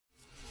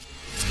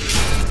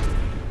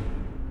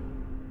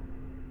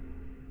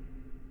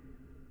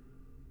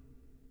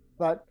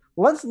But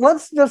let's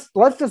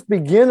just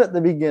begin at the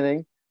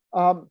beginning.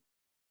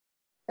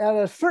 At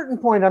a certain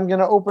point, I'm going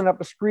to open up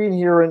a screen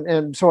here,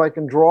 and so I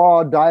can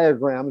draw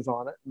diagrams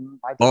on it. And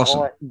I think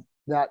Awesome.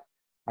 that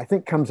I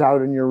think comes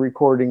out in your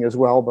recording as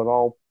well, but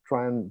I'll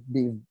try and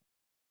be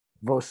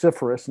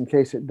vociferous in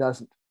case it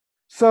doesn't.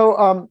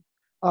 So,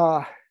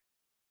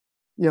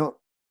 you know,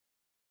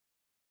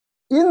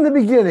 in the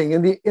beginning,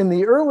 in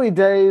the early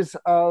days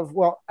of,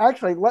 well,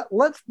 actually,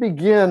 let's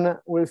begin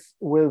with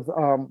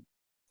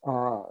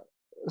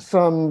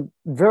some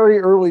very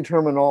early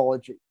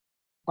terminology.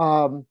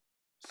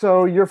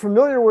 So you're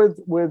familiar with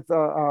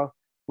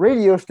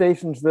radio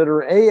stations that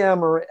are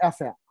AM or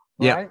FM,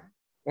 Yeah. right?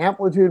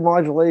 Amplitude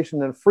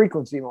modulation and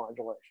frequency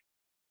modulation.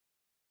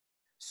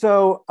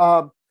 So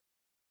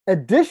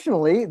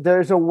additionally,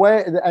 there's a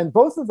way, and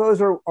both of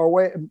those are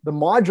way. The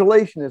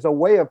modulation is a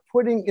way of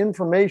putting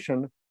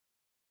information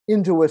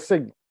into a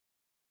signal,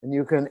 and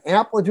you can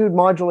amplitude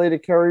modulate a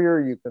carrier,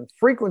 you can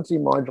frequency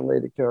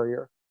modulate a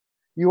carrier.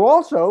 You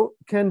also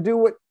can do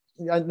what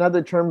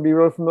another term be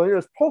real familiar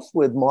is pulse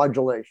width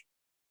modulation.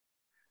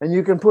 And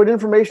you can put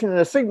information in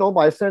a signal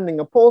by sending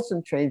a pulse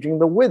and changing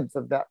the width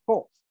of that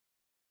pulse.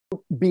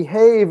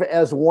 Behave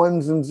as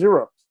ones and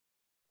zeros.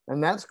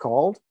 And that's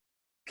called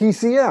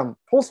PCM,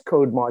 pulse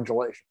code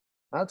modulation.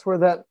 That's where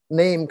that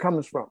name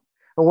comes from.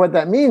 And what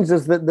that means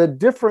is that the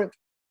different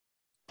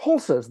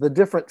pulses, the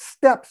different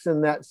steps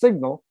in that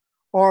signal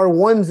are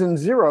ones and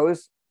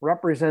zeros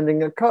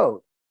representing a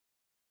code.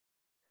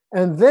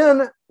 And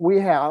then we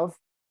have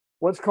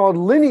what's called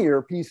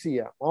linear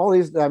PCM. All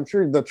these, I'm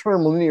sure the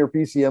term linear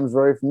PCM is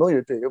very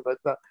familiar to you, but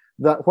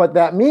what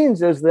that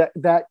means is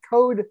that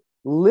code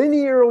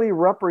linearly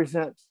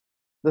represents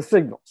the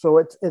signal. So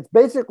it's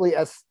basically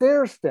a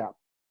stair step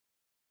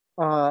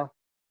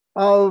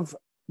of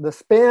the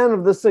span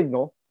of the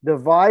signal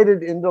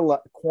divided into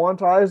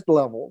quantized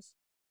levels.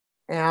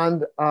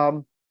 And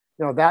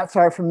that's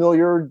our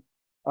familiar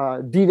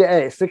D to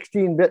A,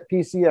 16-bit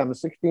PCM,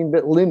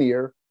 16-bit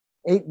linear,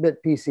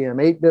 8-bit PCM,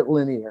 8-bit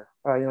linear.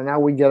 Now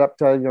we get up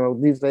to,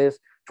 these days,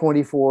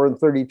 24 and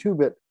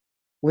 32-bit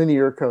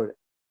linear coding.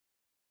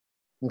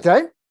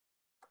 Okay?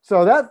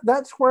 So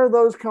that's where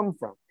those come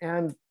from.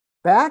 And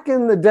back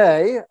in the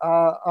day,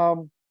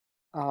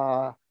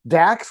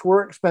 DACs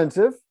were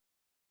expensive,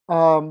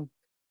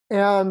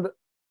 and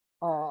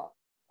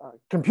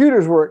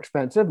computers were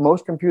expensive.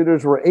 Most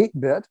computers were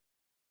 8-bit.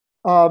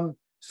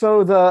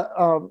 So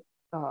the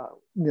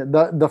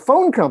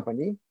phone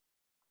company,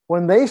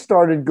 when they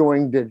started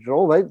going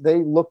digital,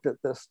 they looked at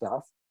this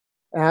stuff,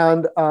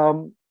 and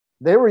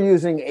they were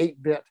using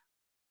 8-bit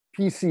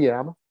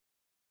PCM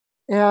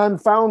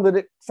and found that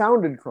it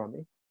sounded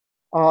crummy.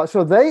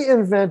 So they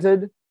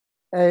invented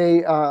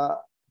a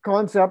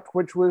concept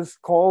which was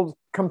called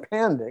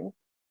companding.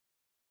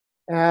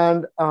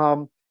 And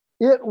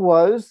it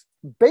was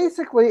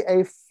basically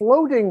a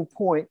floating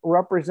point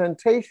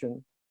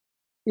representation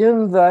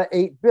in the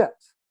 8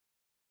 bits.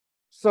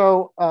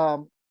 So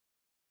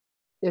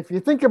if you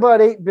think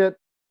about 8-bit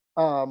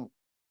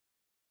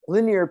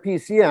linear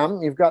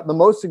PCM, you've got the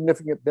most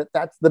significant bit.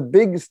 That's the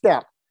big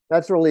step.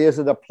 That's really, is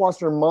it a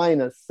plus or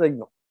minus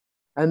signal?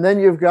 And then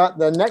you've got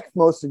the next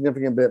most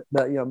significant bit,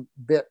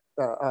 bit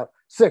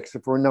 6,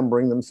 if we're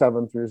numbering them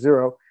 7 through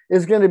 0,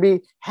 is going to be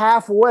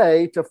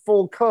halfway to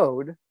full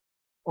code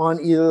on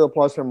either the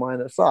plus or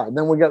minus side.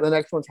 Then we got the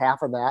next one's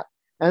half of that,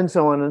 and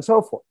so on and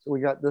so forth. So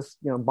we got this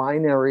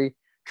binary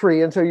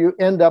tree. And so you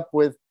end up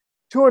with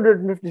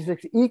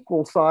 256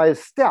 equal size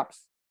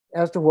steps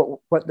as to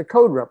what the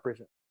code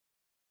represents.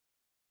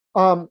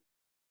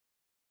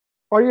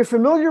 Are you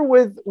familiar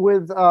with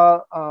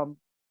the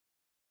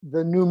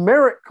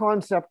numeric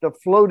concept of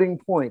floating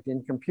point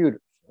in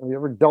computers? Have you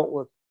ever dealt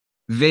with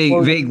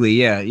Vaguely,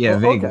 yeah,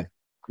 vaguely. Okay.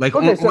 Like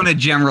Okay, on a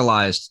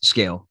generalized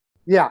scale.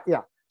 Yeah.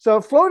 So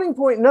floating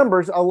point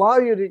numbers allow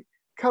you to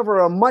cover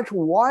a much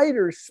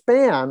wider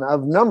span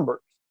of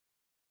numbers.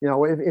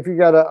 If you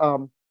got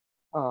a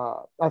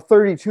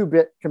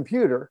 32-bit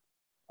computer,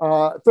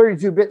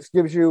 32 bits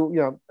gives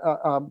you,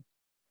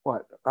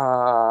 what?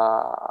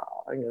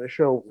 I'm going to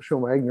show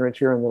my ignorance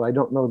here, and that I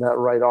don't know that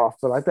right off,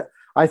 but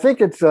I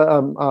think it's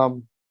 4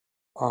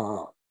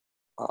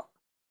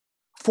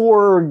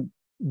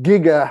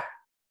 giga.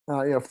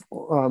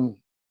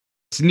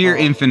 It's near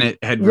infinite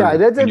headroom.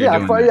 Yeah,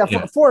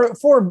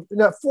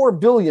 4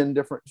 billion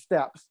different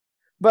steps,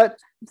 but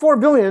 4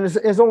 billion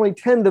is only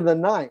 10 to the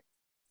 9th.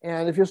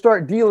 And if you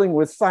start dealing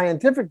with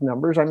scientific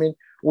numbers, I mean,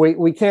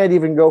 we can't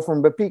even go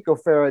from a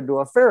picofarad to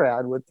a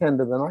farad with 10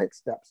 to the 9th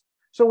steps.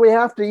 So we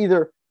have to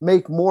either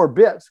make more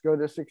bits, go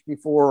to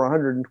 64 or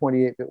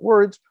 128-bit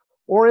words,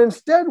 or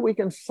instead we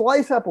can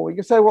slice up and we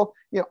can say, well,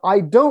 I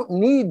don't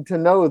need to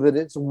know that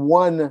it's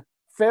 1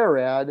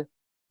 farad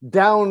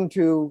down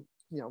to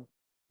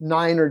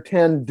 9 or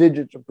 10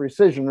 digits of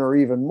precision or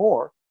even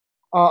more.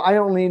 I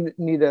only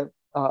need a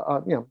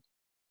 1/10%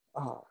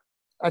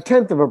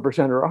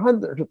 or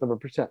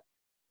 100%.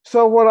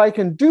 So what I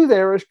can do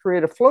there is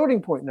create a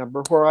floating point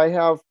number where I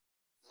have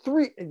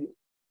 3.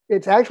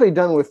 it's actually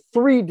done with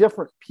three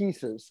different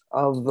pieces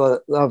of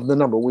the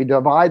number. We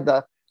divide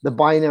the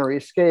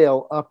binary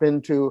scale up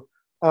into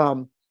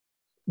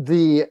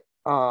the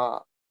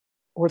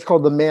what's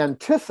called the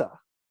mantissa,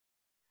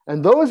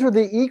 and those are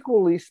the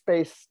equally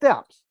spaced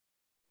steps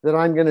that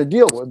I'm going to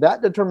deal with.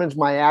 That determines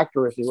my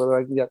accuracy, whether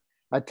I can get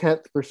a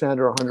 10th%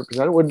 or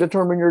 100%. It would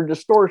determine your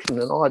distortion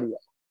in audio.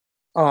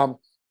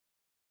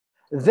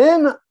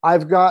 Then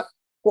I've got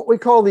what we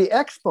call the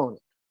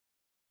exponent,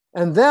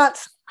 and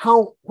that's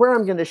where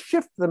I'm going to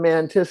shift the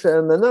mantissa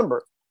and the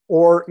number,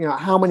 or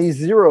how many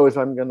zeros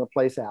I'm going to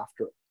place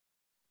after it.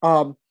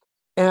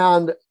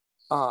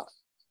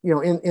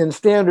 In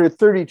standard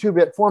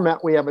 32-bit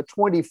format, we have a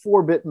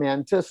 24-bit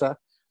mantissa,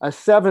 a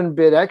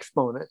 7-bit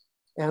exponent,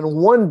 and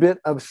 1 bit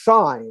of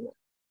sign,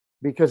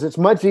 because it's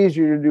much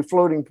easier to do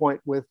floating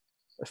point with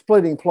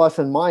splitting plus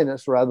and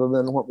minus rather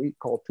than what we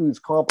call 2's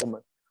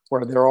complement,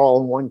 where they're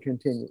all in one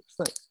continuous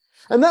thing.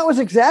 And that was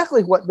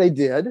exactly what they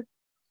did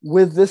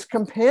with this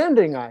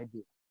companding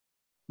idea.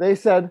 They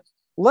said,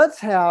 let's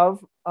have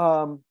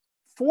 4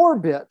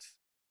 bits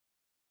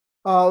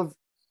of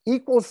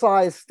equal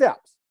size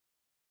steps.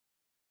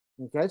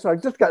 Okay, so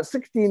I've just got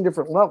 16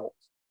 different levels,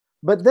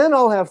 but then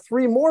I'll have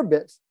 3 more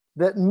bits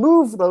that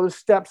move those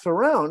steps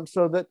around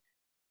so that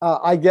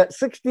I get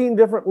 16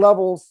 different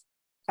levels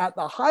at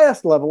the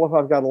highest level if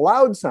I've got a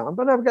loud sound,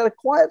 but I've got a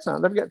quiet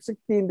sound. I've got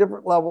 16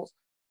 different levels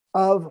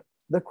of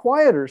the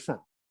quieter sound.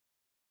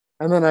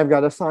 And then I've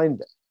got a sign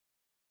bit.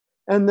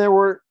 And there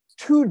were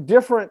 2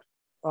 different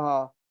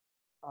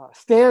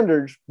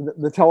standards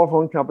that the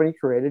telephone company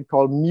created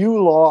called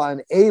mu law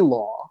and A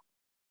law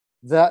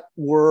that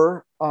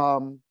were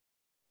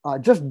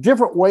just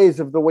different ways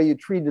of the way you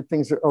treated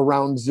things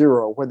around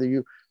zero, whether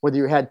you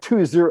had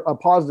a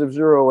positive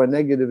 0, a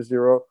negative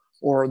 0,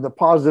 or the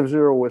positive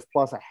 0 was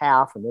plus a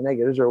half and the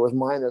negative 0 was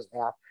minus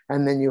half,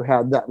 and then you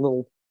had that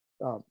little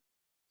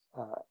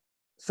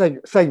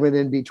segment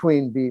in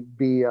between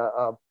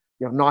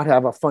not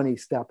have a funny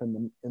step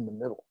in the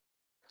middle.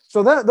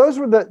 So those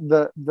were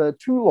the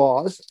 2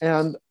 laws,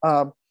 and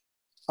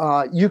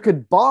you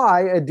could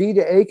buy a D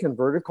to A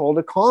converter called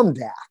a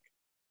Companding.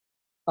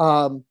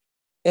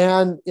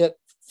 And it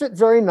fit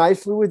very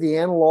nicely with the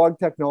analog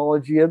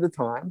technology of the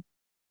time.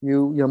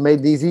 You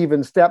made these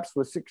even steps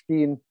with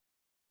 16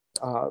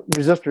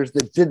 resistors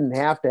that didn't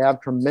have to have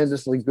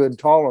tremendously good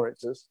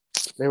tolerances.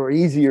 They were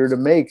easier to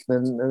make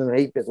than an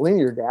 8-bit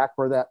linear DAC,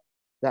 where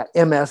that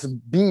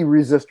MSB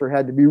resistor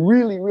had to be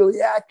really,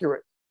 really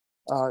accurate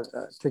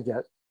to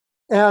get.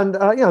 And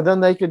then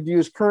they could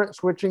use current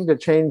switching to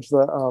change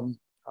the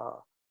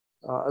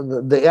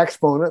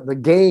exponent, the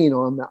gain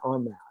on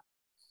that.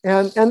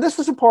 And this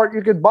was a part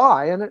you could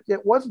buy, and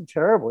it wasn't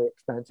terribly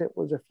expensive. It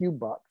was a few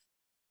bucks,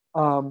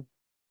 and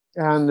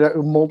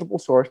multiple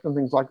sourced and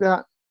things like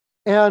that.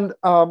 And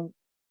all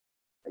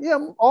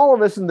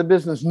of us in the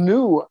business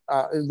knew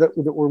that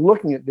were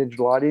looking at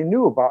digital audio,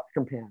 knew about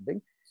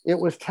companding. It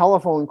was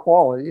telephone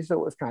quality, so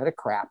it was kind of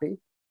crappy.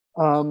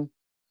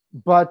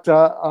 But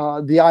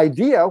the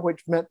idea,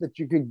 which meant that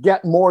you could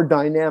get more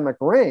dynamic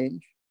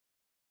range,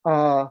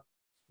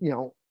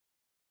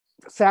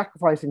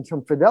 sacrificing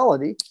some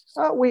fidelity,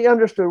 we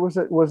understood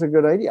was a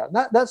good idea.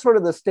 That's sort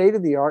of the state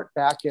of the art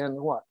back in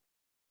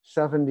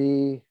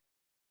 76,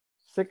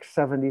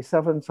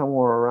 77,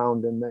 somewhere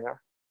around in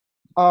there.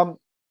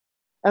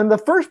 And the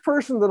first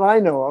person that I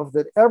know of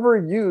that ever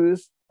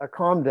used a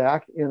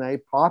ComDAC in a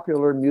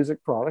popular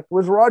music product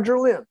was Roger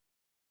Lynn,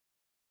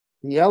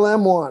 the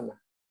LM1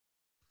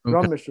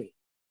 drum machine.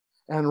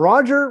 And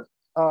Roger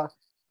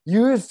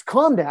used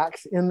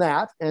ComDACs in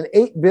that and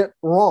 8-bit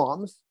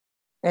ROMs,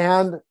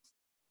 and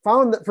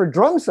found that for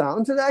drum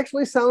sounds, it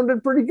actually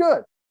sounded pretty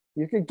good.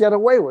 You could get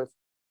away with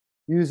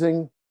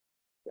using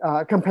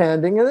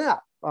companding in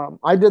that.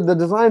 I did the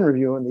design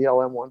review in the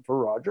LM1 for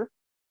Roger,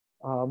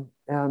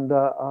 and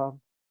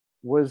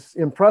was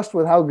impressed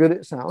with how good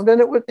it sounded,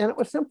 and it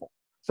was simple.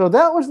 So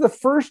that was the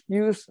first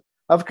use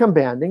of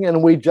companding,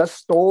 and we just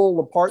stole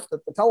the part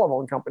that the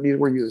telephone companies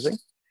were using.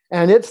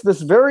 And it's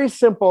this very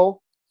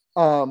simple,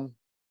 you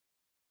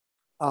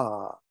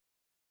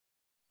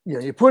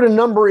put a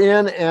number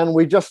in, and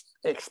we just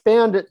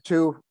expand it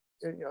to,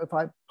 if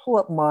I pull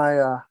up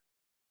my,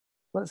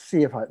 let's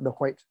see if the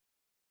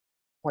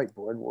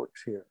whiteboard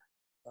works here.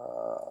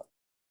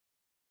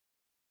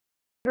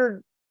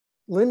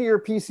 Linear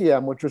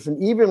PCM, which was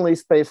an evenly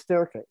spaced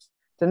staircase,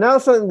 to now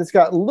something that's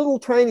got little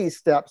tiny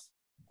steps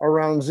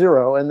around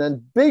 0, and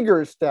then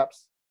bigger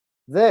steps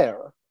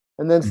there,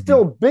 and then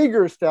still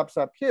bigger steps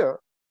up here,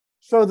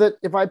 so that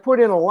if I put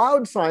in a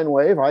loud sine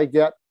wave, I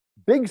get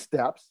big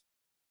steps.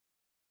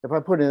 If I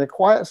put in a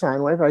quiet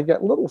sine wave, I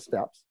get little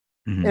steps.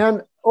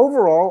 And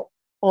overall,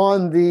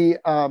 on the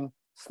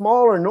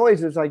smaller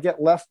noises, I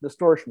get less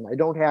distortion. I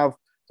don't have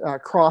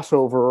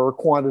crossover or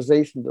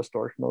quantization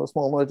distortion on the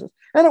small noises,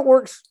 and it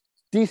works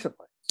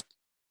decently.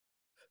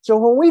 So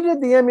when we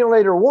did the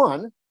emulator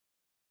 1,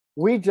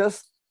 we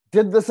just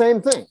did the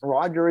same thing.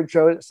 Roger had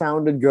showed it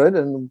sounded good,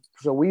 and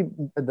so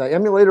the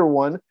emulator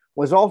 1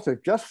 was also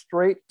just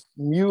straight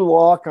mu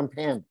law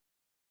companding.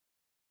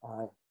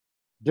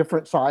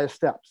 different size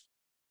steps.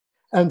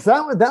 And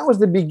so that was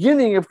the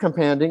beginning of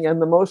companding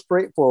and the most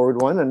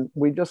straightforward one. And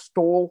we just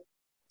stole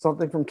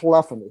something from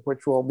telephony,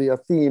 which will be a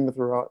theme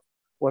throughout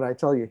what I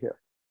tell you here.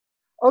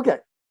 Okay,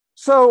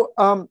 so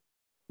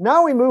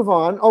now we move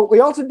on. Oh, we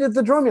also did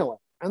the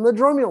drumulator. And the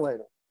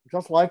drumulator,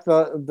 just like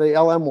the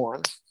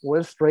LM1,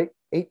 was straight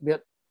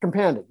 8-bit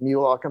companding,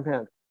 mu-law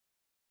companding.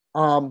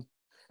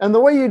 And the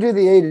way you do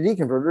the A to D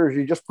converter is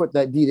you just put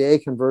that D to A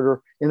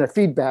converter in a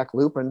feedback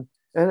loop, and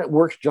it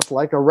works just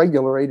like a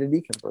regular A to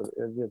D converter.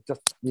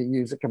 You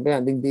use a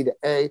companding D to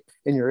A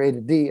in your A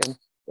to D, and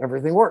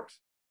everything works.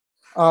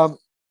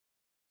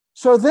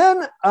 So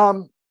then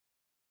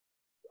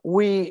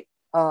we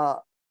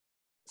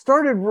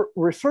started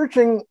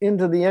researching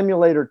into the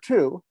emulator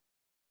too,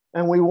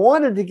 and we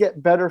wanted to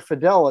get better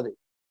fidelity.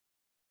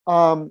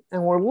 And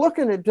we're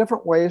looking at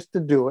different ways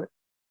to do it.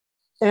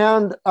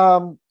 And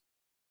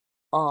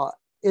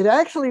it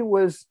actually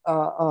was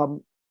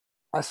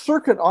a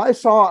circuit I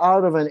saw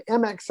out of an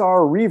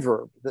MXR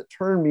reverb that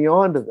turned me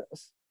on to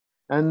this.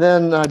 And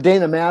then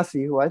Dana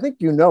Massey, who I think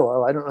you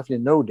know, I don't know if you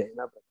know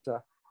Dana,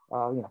 but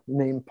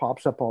name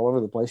pops up all over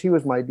the place. He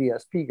was my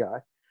DSP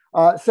guy.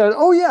 Said,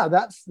 oh yeah,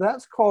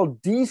 that's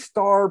called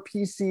D-Star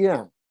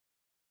PCM.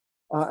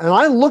 And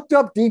I looked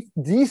up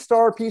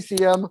D-Star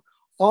PCM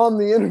on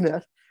the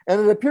internet,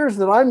 and it appears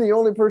that I'm the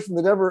only person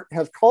that ever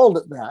has called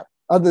it that,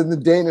 other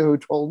than Dana, who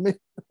told me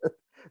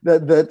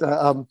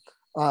that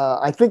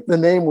I think the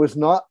name was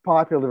not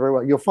popular very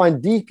well. You'll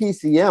find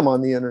DPCM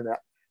on the internet,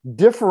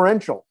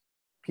 differential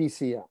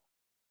PCM.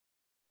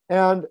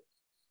 And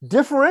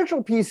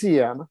differential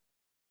PCM,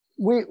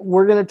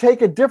 we're going to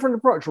take a different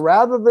approach.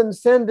 Rather than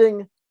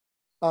sending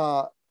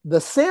the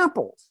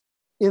samples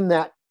in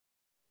that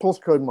pulse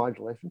code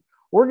modulation,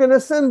 we're going to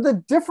send the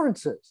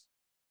differences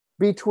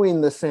between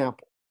the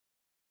samples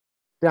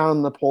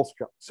down the pulse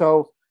code.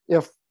 So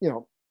if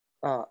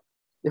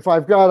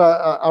I've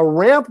got a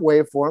ramp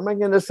waveform, I'm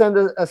going to send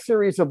a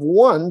series of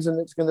ones, and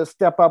it's going to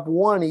step up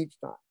one each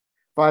time.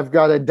 If I've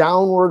got a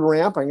downward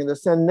ramp, I'm going to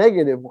send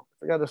negative one.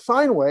 If I've got a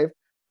sine wave,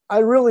 I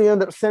really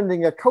end up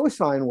sending a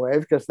cosine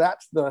wave, because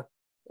that's the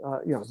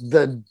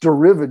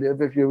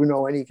derivative, if you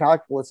know any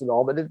calculus at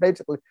all. But it's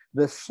basically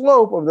the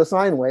slope of the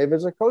sine wave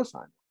is a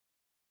cosine.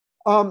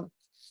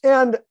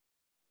 And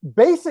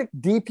basic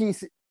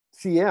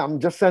DPCM,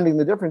 just sending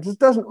the differences,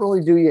 doesn't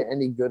really do you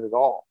any good at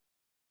all.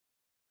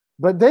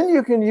 But then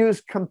you can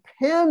use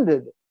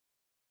companded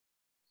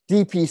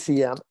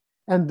DPCM,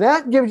 and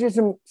that gives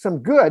you some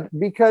good,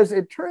 because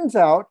it turns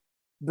out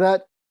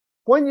that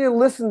when you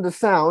listen to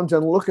sounds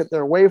and look at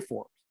their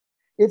waveforms,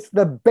 it's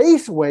the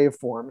bass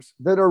waveforms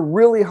that are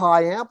really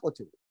high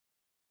amplitude,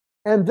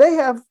 and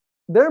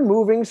they're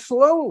moving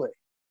slowly.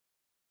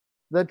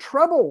 The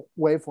treble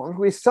waveforms,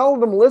 we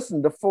seldom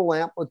listen to full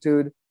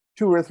amplitude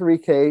 2 or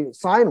 3K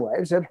sine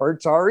waves. It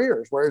hurts our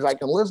ears, whereas I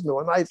can listen to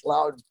a nice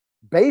loud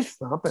bass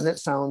thump and it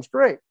sounds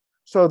great.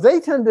 So they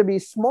tend to be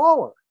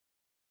smaller.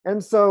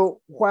 And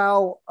so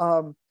while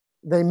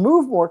they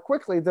move more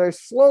quickly, their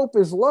slope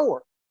is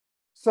lower.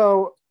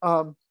 So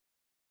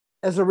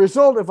as a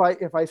result,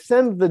 if I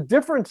send the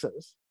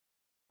differences,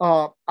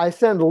 I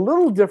send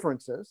little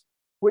differences,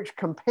 which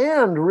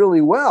compand really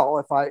well.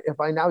 If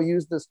I now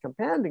use this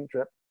companding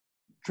trick,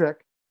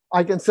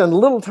 I can send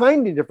little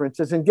tiny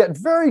differences and get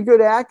very good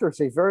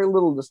accuracy, very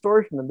little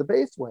distortion in the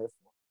bass waveform.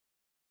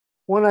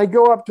 When I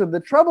go up to the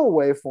treble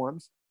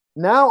waveforms,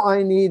 now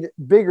I need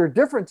bigger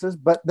differences,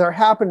 but they're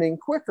happening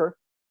quicker.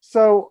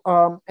 So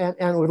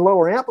and with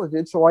lower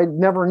amplitude, so I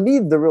never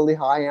need the really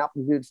high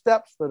amplitude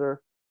steps that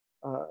are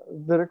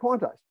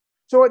quantized.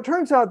 So it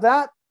turns out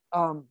that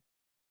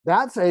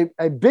that's a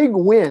big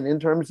win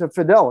in terms of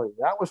fidelity.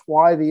 That was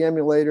why the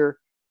emulator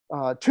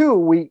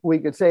 2, we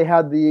could say,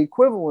 had the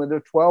equivalent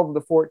of 12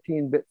 to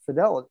 14-bit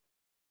fidelity.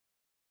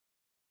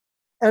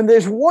 And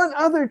there's one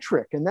other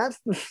trick, and that's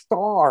the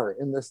star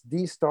in this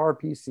D-Star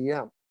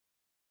PCM.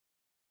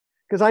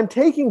 Because I'm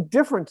taking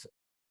differences,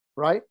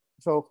 right?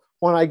 So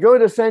when I go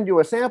to send you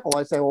a sample,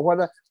 I say,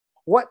 well,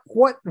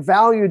 what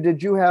value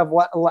did you have?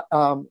 What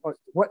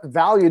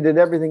value did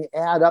everything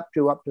add up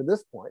to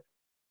this point?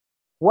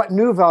 What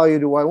new value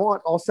do I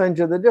want? I'll send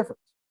you the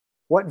difference.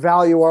 What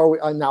value are we?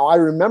 Now I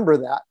remember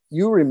that.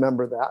 You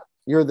remember that.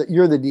 You're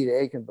the D to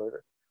A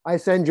converter. I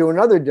send you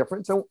another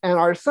difference, and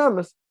our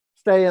sums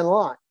stay in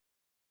line.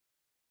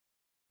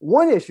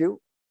 One issue: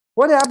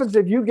 what happens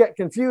if you get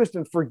confused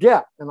and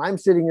forget? And I'm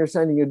sitting here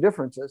sending you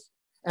differences,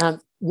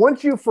 and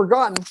once you've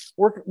forgotten,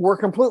 we're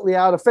completely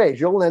out of phase.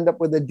 You'll end up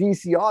with a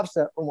DC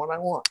offset from what I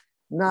want.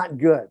 Not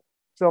good.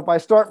 So if I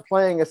start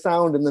playing a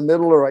sound in the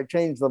middle, or I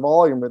change the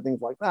volume or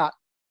things like that,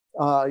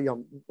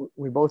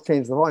 we both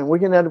change the volume, we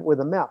can end up with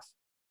a mess.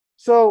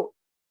 So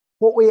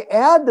what we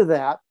add to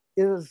that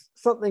is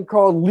something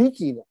called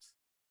leakiness.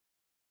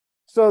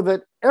 So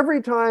that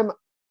every time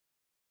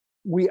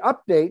we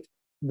update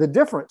the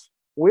difference,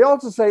 we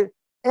also say,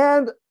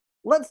 and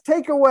let's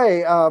take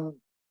away, I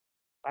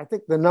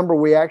think the number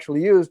we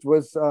actually used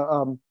was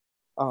 1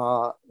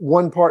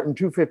 part in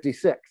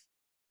 256.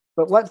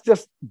 but let's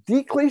just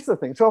decrease the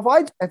thing. So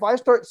if I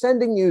start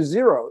sending you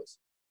zeros,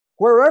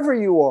 wherever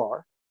you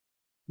are,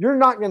 you're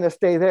not going to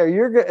stay there.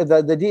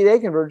 The D-to-A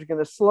converter is going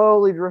to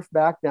slowly drift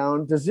back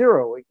down to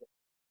zero again.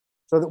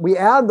 So that we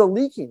add the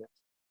leakiness.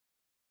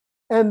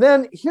 And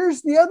then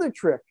here's the other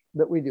trick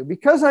that we do.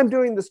 Because I'm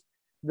doing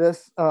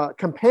this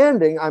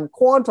companding, I'm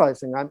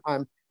quantizing.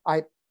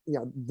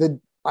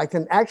 I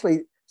can actually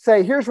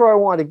say, here's where I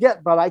want to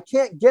get, but I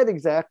can't get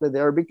exactly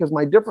there because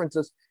my difference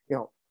is,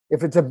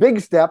 if it's a big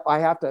step, I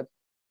have to,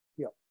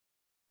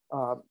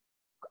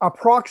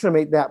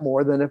 approximate that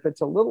more than if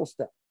it's a little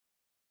step.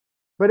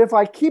 But if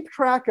I keep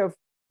track of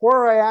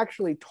where I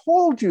actually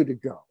told you to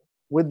go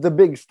with the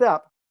big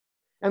step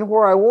and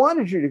where I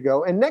wanted you to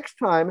go, and next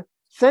time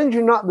send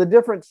you not the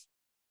difference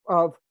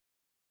of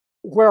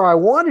where I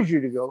wanted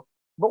you to go,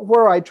 but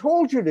where I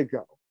told you to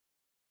go,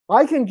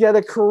 I can get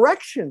a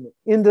correction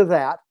into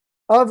that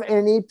of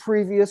any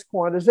previous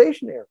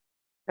quantization error.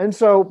 And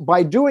so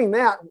by doing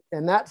that,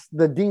 and that's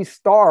the D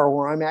star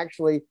where I'm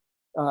actually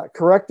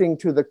correcting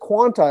to the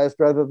quantized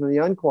rather than the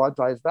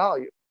unquantized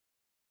value,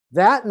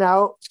 that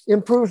now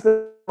improves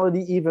the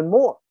quality even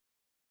more.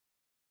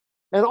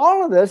 And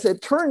all of this,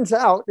 it turns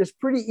out, is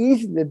pretty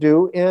easy to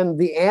do in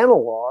the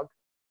analog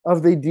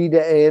of the D to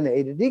A and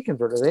A to D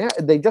converter.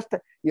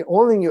 The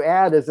only thing you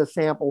add is a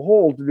sample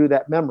hold to do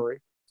that memory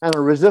and a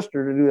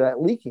resistor to do that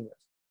leakiness.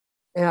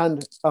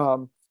 And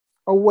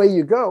away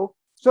you go.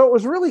 So it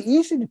was really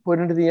easy to put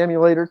into the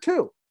emulator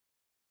too.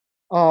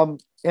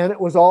 And it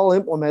was all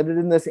implemented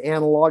in this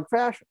analog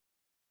fashion.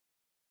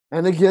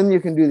 And again, you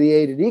can do the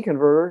A to D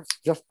converter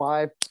just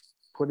by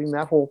putting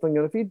that whole thing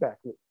in a feedback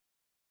loop.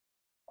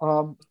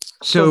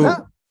 So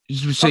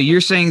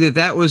you're saying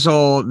that was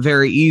all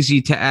very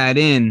easy to add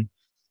in,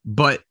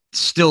 but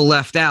still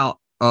left out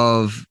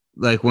of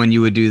like when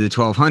you would do the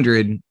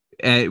 1200.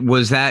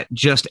 Was that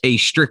just a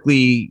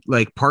strictly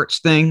like parts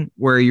thing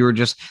where you were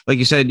just, like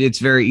you said, it's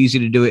very easy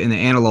to do it in the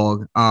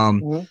analog.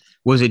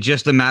 Was it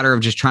just a matter of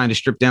just trying to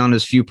strip down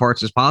as few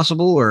parts as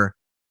possible, or?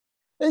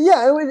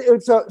 Yeah,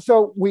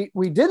 so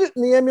we did it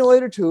in the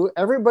emulator too.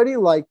 Everybody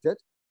liked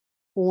it.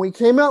 When we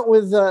came out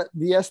with the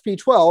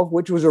SP12,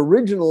 which was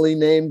originally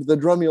named the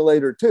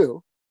Drumulator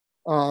 2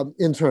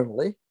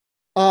 internally,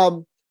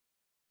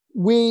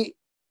 we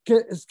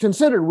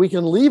considered we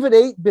can leave it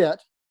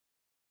 8-bit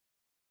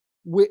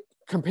with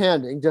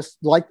companding, just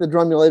like the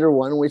Drumulator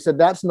 1. And we said,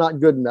 that's not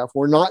good enough.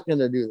 We're not going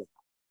to do that.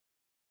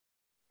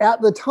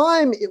 At the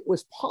time, it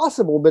was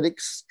possible, but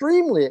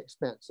extremely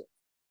expensive,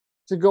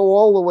 to go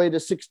all the way to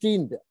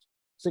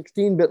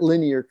 16-bit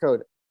linear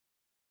coding.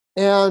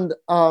 And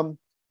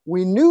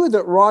we knew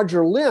that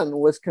Roger Lin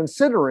was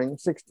considering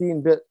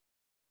 16-bit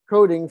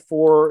coding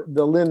for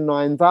the Lin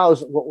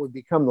 9000, what would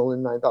become the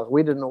Lin 9000.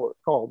 We didn't know what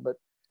it's called, but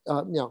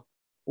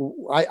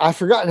I've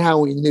forgotten how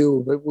we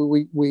knew, but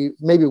we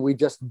maybe we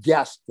just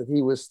guessed that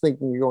he was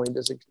thinking of going to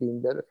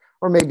 16-bit,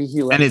 or maybe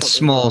he left. And it's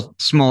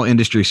small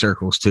industry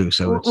circles too,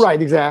 so it's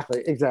right,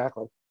 exactly.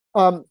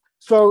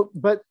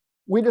 But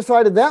we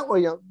decided that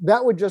way,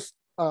 that would just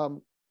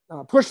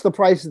push the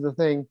price of the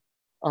thing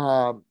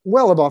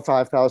well above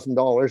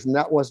 $5,000, and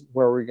that wasn't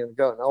where we were going to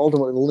go. Now,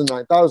 ultimately, the Lin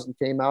 9000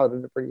 came out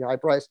at a pretty high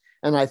price,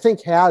 and I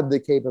think had the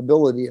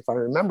capability, if I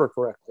remember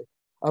correctly,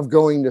 of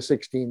going to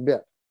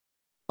 16-bit.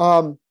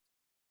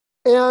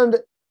 And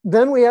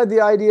then we had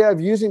the idea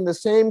of using the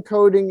same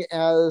coding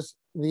as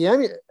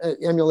the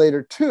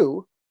emulator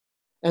 2,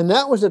 and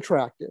that was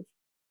attractive.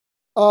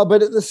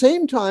 But at the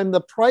same time,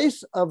 the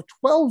price of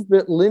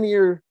 12-bit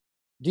linear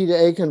D to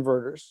A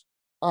converters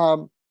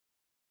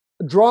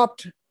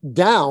dropped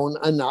down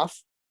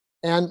enough,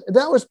 and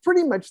that was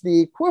pretty much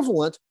the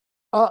equivalent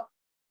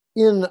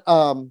in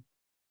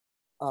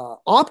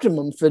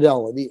optimum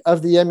fidelity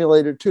of the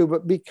emulator 2,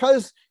 but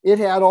because it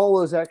had all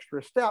those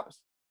extra steps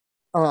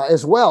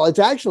as well, it's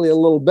actually a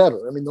little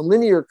better. I mean, the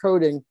linear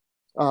coding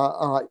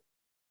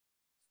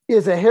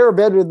is a hair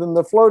better than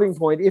the floating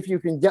point. If you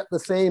can get the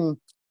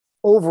same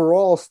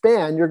overall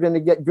span, you're going to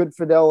get good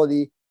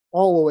fidelity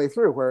all the way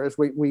through, whereas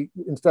we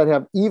instead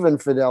have even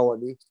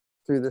fidelity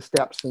through the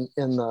steps in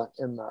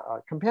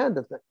the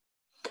companded thing.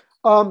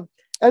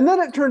 And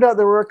then it turned out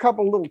there were a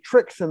couple little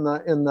tricks in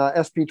the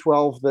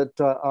SP12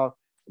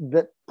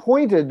 that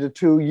pointed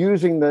to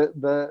using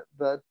the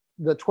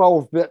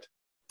 12-bit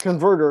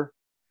converter,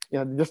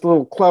 just a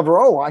little clever.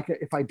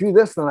 If I do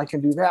this, then I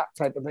can do that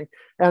type of thing.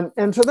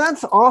 And so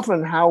that's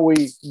often how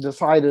we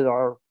decided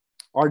our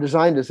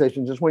design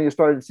decisions, is when you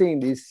started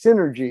seeing these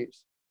synergies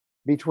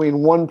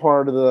between one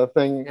part of the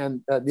thing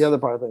and the other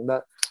part of the thing.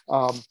 That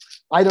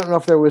I don't know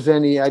if there was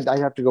any. I'd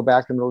have to go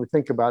back and really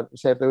think about it and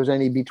say if there was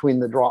any between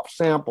the drop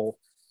sample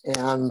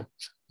and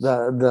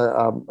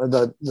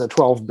the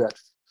 12-bit.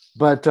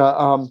 But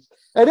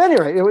at any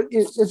rate,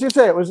 as you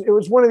say, it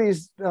was one of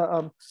these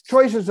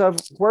choices of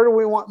where do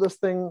we want this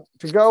thing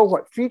to go?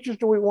 What features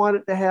do we want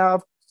it to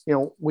have?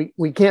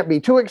 We can't be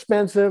too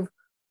expensive,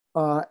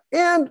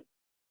 and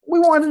we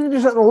wanted to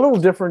do something a little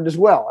different as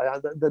well.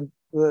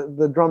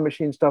 The drum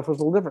machine stuff was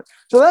a little different.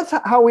 So that's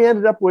how we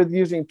ended up with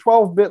using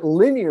 12-bit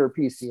linear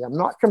PCM,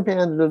 not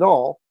companded at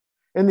all.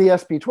 in the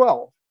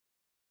SP12,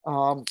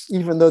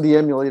 even though the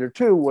emulator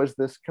 2 was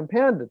this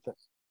companded thing.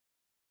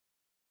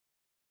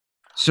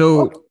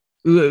 So,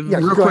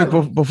 real quick,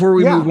 before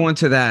we move on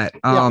to that,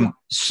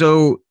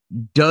 so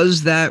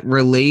does that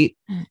relate?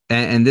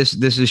 And this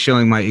is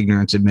showing my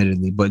ignorance,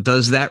 admittedly, but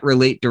does that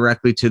relate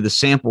directly to the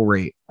sample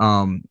rate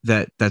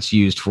that's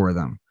used for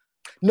them?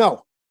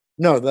 No.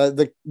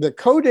 The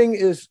coding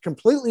is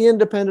completely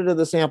independent of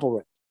the sample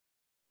rate.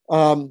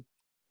 I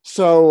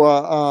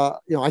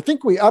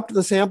think we upped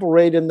the sample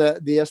rate in the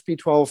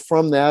SP12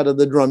 from that of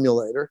the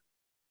drumulator.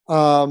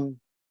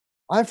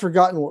 I've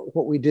forgotten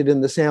what we did in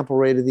the sample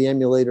rate of the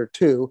emulator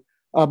 2.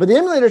 But the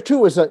emulator 2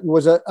 was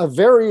a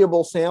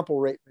variable sample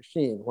rate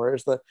machine,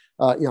 whereas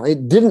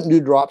it didn't do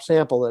drop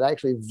sample. It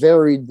actually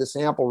varied the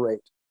sample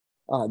rate,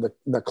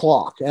 the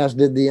clock, as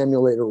did the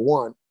emulator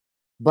 1.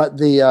 But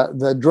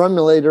the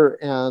drumulator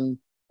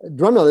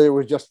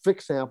was just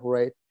fixed sample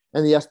rate,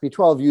 and the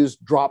SP12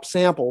 used drop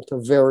sample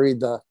to vary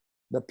the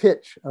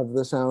pitch of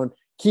the sound,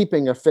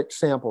 keeping a fixed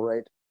sample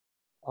rate.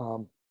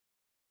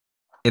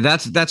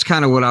 That's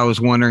kind of what I was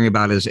wondering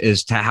about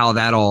is to how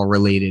that all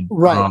related,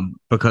 right?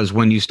 Because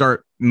when you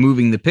start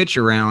moving the pitch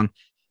around,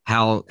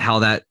 how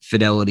that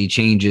fidelity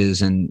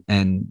changes and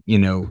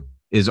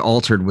is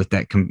altered with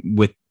that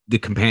with the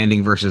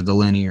companding versus the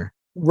linear.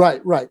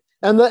 Right.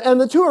 And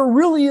the two are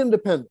really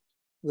independent.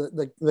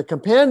 The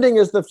companding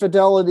is the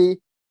fidelity,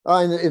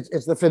 and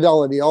it's the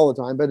fidelity all the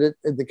time. But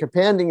the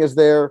companding is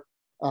there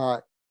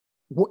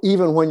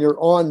even when you're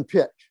on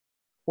pitch.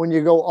 When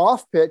you go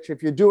off pitch,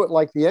 if you do it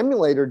like the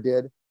emulator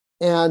did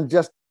and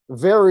just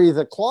vary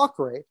the clock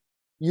rate,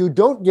 you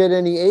don't get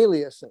any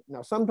aliasing.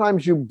 Now,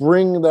 sometimes you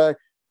bring the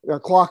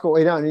clock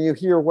way down and you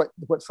hear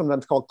what's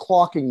sometimes called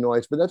clocking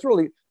noise, but those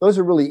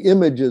are really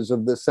images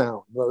of the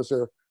sound. Those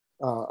are,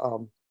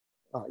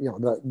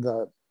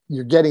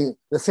 you're getting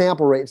the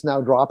sample rates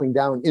now dropping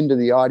down into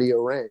the audio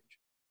range.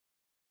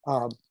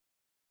 But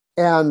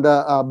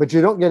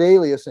you don't get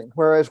aliasing.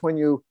 Whereas when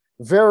you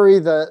vary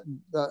the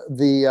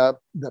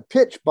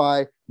pitch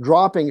by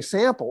dropping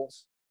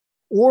samples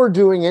or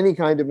doing any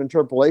kind of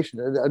interpolation.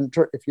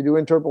 If you do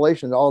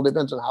interpolation, it all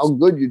depends on how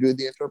good you do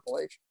the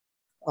interpolation,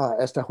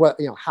 as to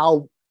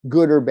how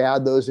good or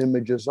bad those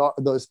images are,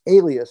 those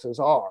aliases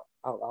are,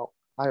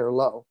 high or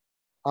low.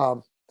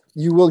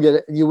 You will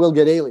get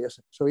aliasing.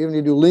 So even if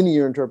you do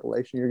linear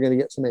interpolation, you're going to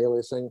get some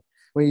aliasing.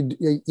 When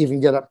you even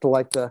get up to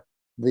like the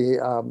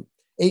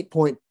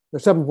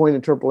 7-point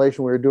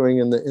interpolation we were doing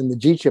in the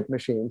G-chip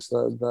machines,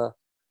 the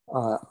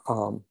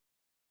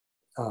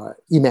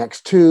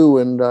Emax 2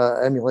 and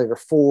emulator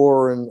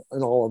 4 and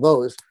all of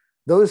those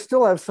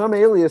still have some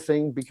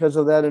aliasing because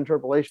of that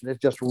interpolation. It's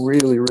just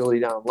really, really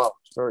down low.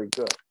 It's very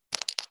good.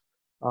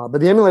 But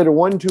the emulator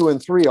 1, 2, and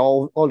 3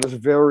 all just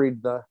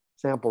varied the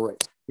sample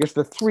rate. I guess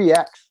the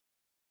 3X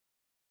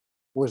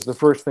was the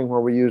first thing where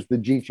we used the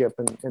G-chip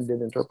and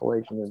did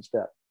interpolation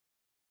instead.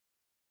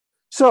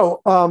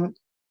 So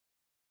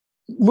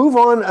move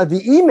on,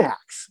 the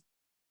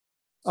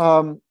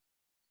Emax.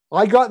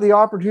 I got the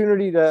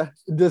opportunity to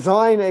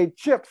design a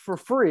chip for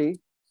free,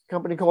 a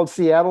company called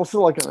Seattle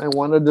Silicon. I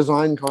won a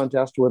design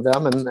contest with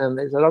them, and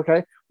they said,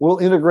 okay, we'll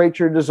integrate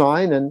your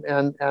design and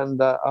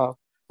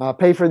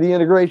pay for the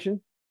integration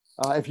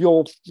if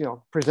you'll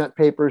present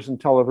papers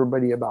and tell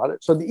everybody about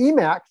it. So the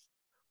Emax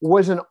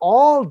was an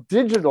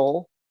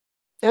all-digital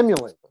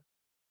emulator,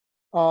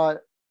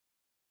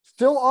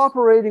 still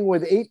operating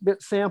with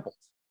 8-bit samples.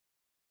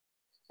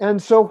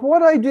 And so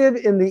what I did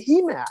in the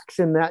Emax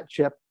in that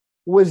chip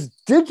was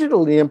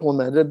digitally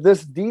implemented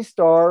this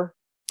D-Star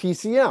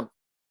PCM.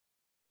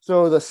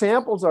 So the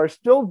samples are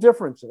still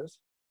differences,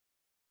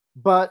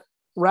 but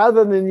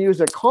rather than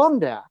use a COM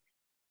to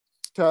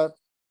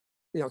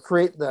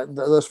create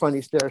those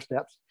funny stair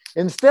steps,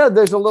 instead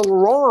there's a little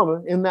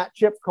ROM in that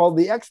chip called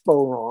the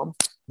Expo ROM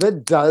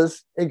that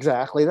does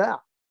exactly that.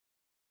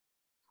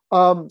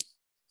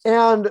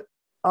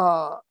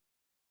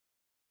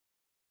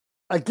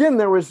 Again,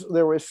 there was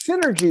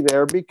synergy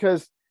there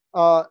because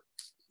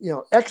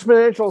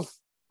exponentials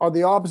are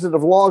the opposite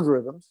of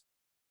logarithms.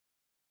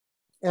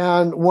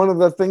 And one of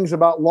the things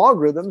about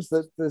logarithms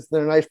that is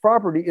their nice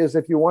property is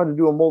if you want to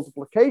do a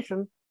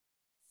multiplication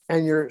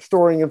and you're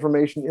storing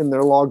information in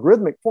their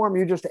logarithmic form,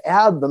 you just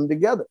add them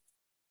together.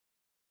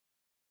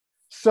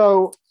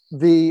 So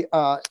the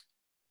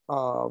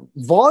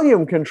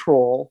volume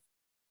control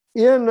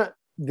in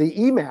the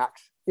Emax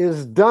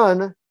is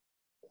done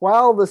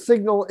while the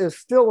signal is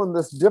still in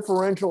this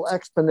differential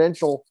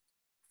exponential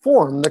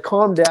form, the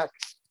COMDAC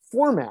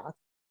format.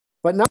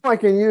 But now I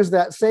can use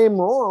that same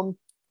ROM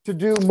to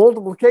do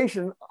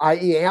multiplication,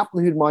 i.e.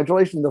 amplitude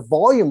modulation, the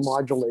volume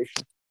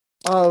modulation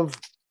of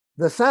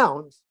the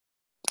sounds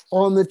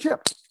on the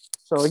chip.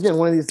 So again,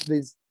 one of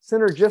these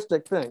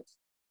synergistic things.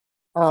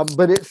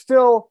 But it's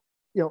still,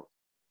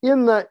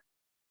 in the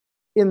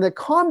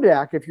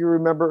COMDAC, if you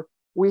remember,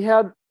 we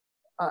had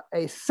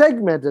a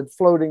segmented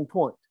floating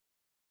point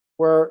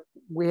where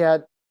we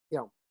had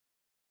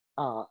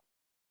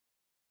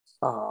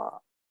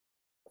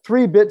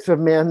 3 bits of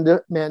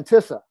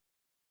mantissa,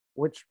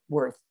 which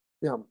were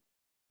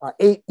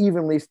 8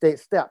 evenly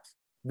spaced steps.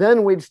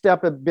 Then we'd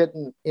step a bit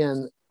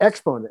in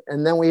exponent,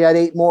 and then we had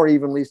 8 more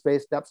evenly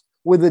spaced steps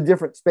with a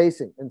different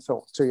spacing and so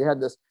on. So you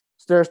had this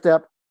stair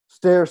step,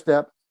 stair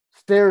step,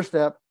 stair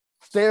step,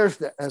 stair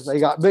step as they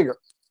got bigger.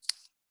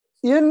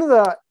 In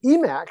the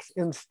Emacs,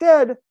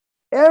 instead,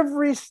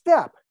 every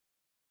step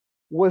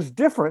was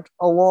different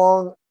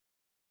along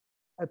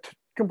a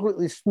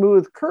completely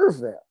smooth curve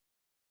there.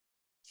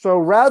 So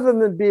rather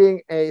than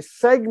being a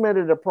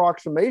segmented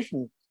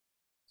approximation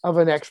of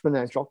an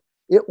exponential,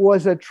 it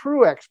was a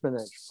true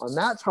exponential. And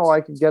that's how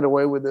I could get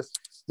away with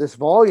this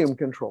volume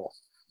control.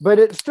 But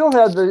it still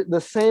had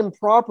the same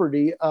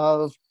property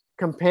of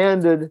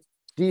companded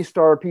D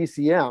star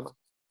PCM,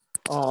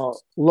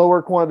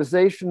 lower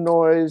quantization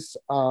noise,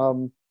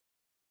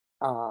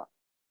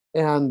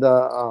 and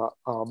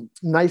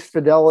nice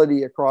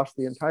fidelity across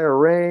the entire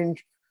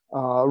range,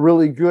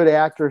 really good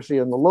accuracy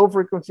in the low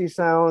frequency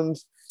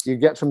sounds. You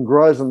get some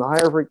gruzz in the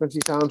higher frequency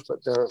sounds,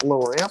 but they're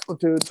lower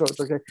amplitude, so it's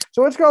okay.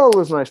 So it's got all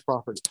those nice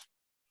properties.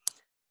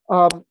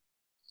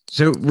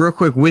 So real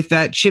quick, with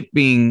that chip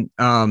being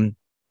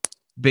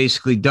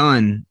basically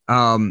done,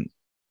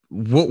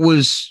 what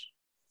was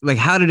like,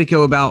 how did it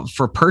go about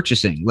for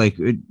purchasing? Like,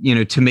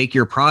 to make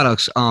your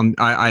products,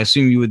 I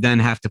assume you would then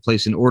have to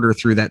place an order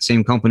through that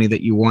same company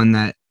that you won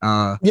that,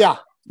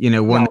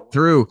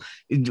 through.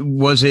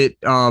 Was it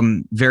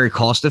very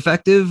cost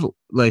effective?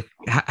 Like,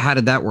 how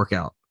did that work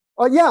out?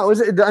 Oh, yeah, it was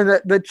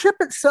the chip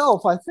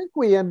itself. I think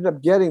we ended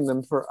up getting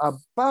them for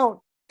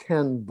about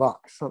 $10,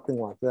 something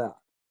like that,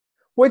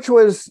 which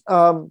was,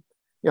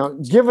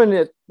 given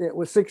it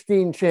was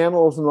 16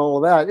 channels and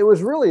all of that, it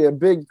was really a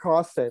big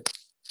cost savings.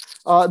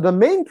 The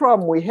main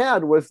problem we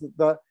had was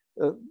the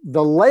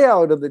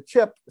layout of the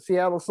chip.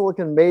 Seattle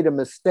Silicon made a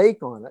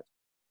mistake on it.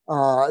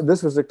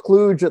 This was a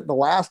kludge at the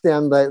last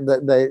end.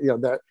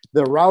 The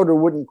router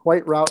wouldn't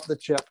quite route the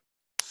chip.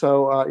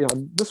 So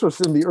this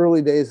was in the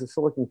early days of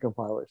silicon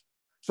compilers.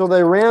 So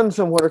they ran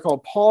some what are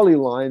called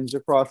polylines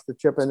across the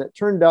chip, and it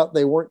turned out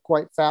they weren't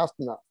quite fast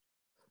enough.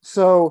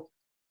 So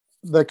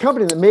the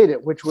company that made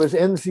it, which was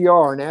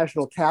NCR,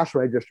 National Cash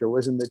Register,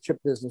 was in the chip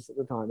business at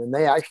the time, and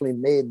they actually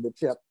made the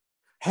chip,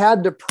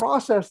 had to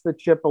process the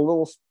chip a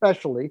little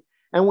specially,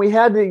 and we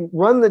had to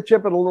run the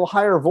chip at a little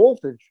higher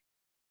voltage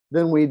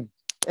than we'd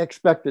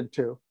expected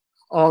to.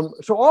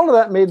 So all of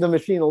that made the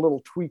machine a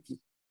little tweaky.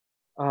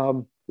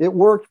 It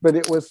worked, but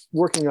it was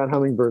working on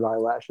hummingbird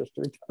eyelashes,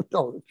 to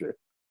tell the truth.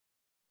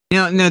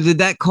 Now, did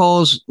that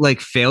cause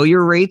like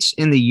failure rates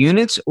in the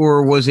units,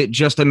 or was it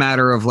just a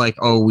matter of like,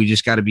 oh, we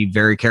just got to be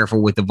very careful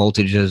with the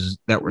voltages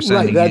that we're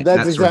sending? Right,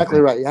 that's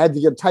exactly right. You had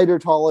to get tighter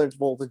tolerance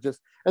voltages,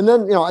 and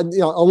then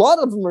a lot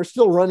of them are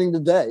still running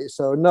today.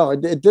 So no,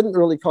 it didn't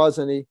really cause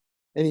any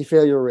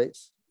failure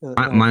rates.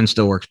 Mine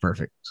still works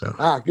perfect. So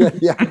good,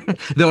 yeah.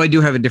 Though I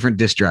do have a different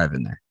disk drive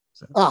in there.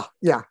 So.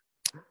 Yeah.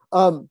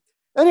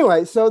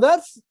 Anyway, so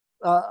that's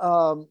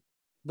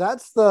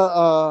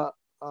the.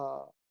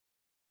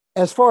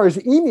 As far as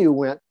EMU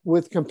went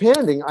with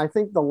companding, I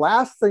think the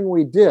last thing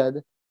we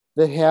did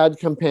that had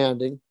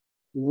companding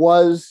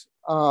was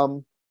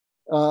the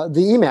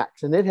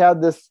Emacs, and it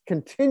had this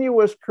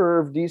continuous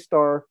curve D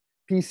star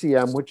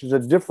PCM, which is a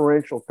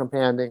differential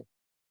companding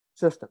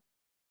system.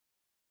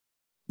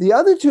 The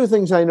other two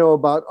things I know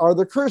about are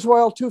the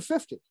Kurzweil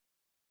 250.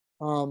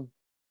 The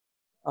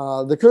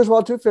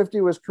Kurzweil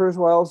 250 was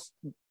Kurzweil's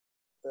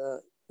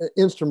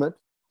instrument.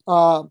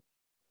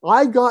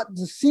 I got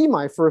to see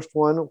my first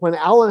one when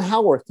Alan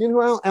Howarth. Do you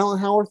know who Alan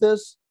Howarth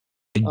is?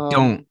 I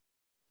don't.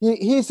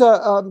 He's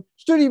a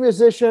studio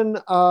musician,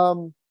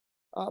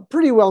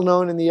 pretty well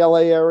known in the LA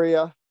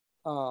area.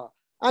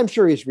 I'm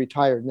sure he's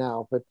retired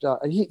now, but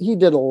he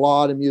did a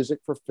lot of music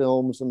for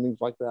films and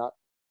things like that.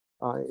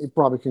 You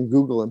probably can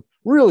Google him.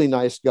 Really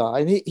nice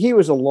guy. And he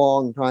was a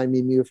long time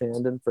EMU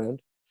fan and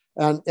friend.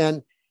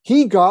 And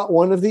he got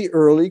one of the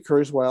early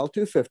Kurzweil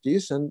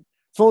 250s and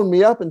phoned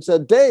me up and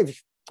said,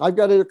 Dave, I've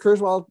got a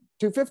Kurzweil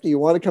 250. You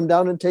want to come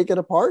down and take it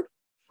apart?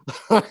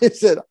 I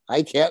said,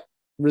 I can't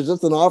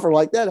resist an offer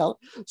like that, Alan.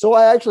 So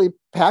I actually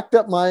packed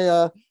up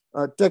my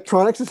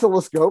Tektronix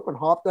oscilloscope and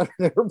hopped on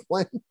an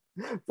airplane,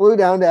 flew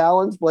down to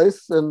Alan's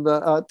place and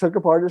took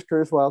apart his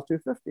Kurzweil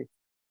 250.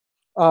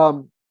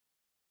 I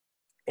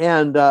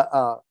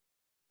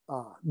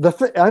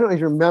don't know if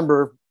you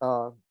remember,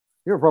 you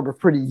were probably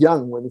pretty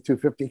young when the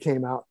 250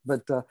 came out,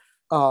 but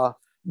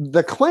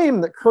the claim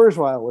that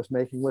Kurzweil was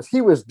making was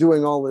he was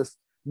doing all this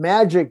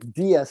magic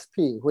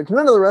DSP, which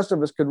none of the rest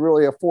of us could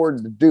really afford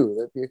to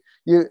do.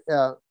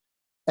 That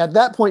at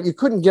that point you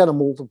couldn't get a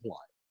multiplier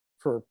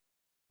for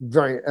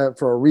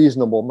a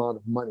reasonable amount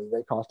of money.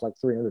 They cost like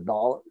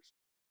 $300,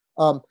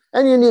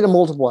 and you need a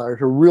multiplier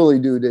to really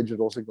do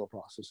digital signal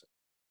processing.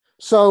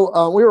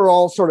 So we were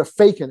all sort of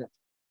faking it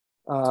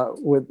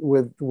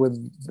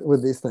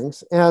with these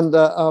things, and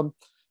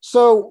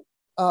so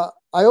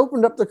I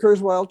opened up the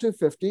Kurzweil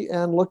 250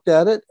 and looked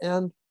at it,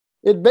 and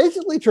it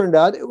basically turned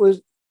out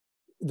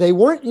they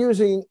weren't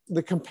using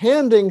the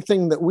companding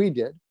thing that we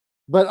did,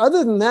 but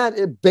other than that,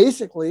 it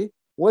basically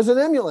was an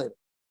emulator.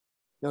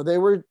 Now they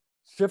were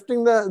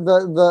shifting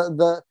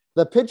the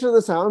pitch of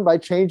the sound by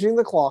changing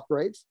the clock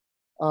rates.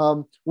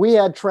 We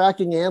had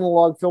tracking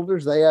analog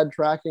filters. They had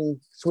tracking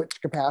switch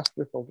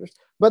capacitor filters.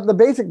 But the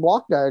basic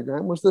block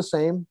diagram was the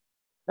same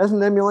as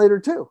an emulator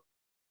too.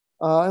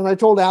 And I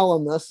told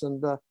Alan this,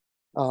 and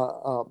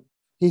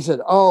he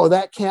said, "Oh,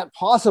 that can't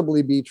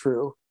possibly be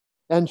true,"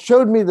 and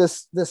showed me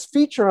this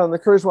feature on the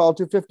Kurzweil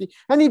 250.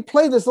 And he'd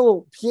play this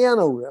little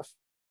piano riff,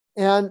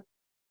 and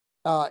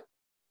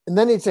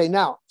then he'd say,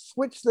 "Now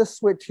switch this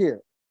switch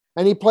here,"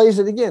 and he plays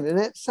it again, and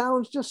it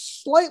sounds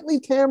just slightly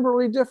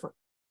timbrally different.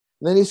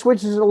 And then he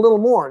switches it a little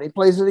more, and he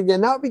plays it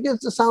again. Now it begins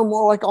to sound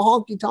more like a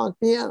honky-tonk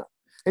piano.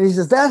 And he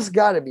says, "That's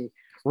got to be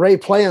Ray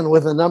playing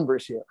with the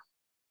numbers here."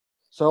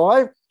 So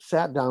I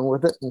sat down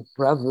with it, and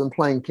rather than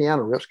playing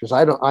piano riffs, because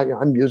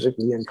I'm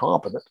musically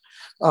incompetent,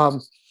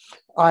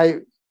 I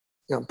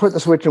put the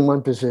switch in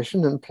one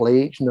position and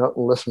play each note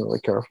and listen really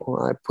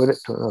carefully. And I put it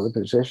to another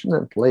position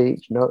and play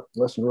each note,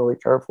 listen really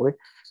carefully,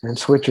 and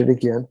switch it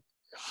again.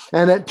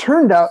 And it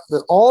turned out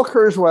that all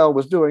Kurzweil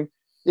was doing,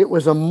 it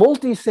was a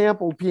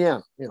multi-sampled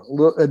piano,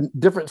 a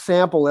different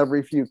sample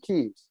every few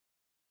keys.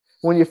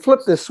 When you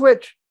flip the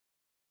switch,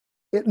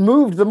 it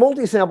moved the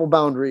multi-sample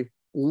boundary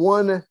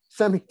one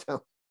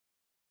semitone.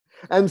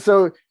 And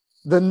so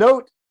the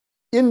note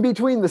in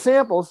between the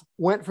samples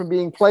went from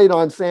being played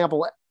on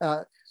sample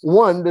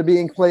 1 to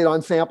being played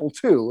on sample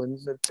 2, and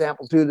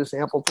sample 2 to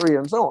sample 3,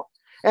 and so on.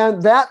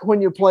 And that,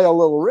 when you play a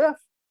little riff,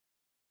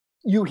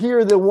 you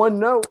hear the one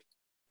note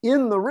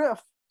in the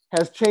riff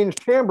has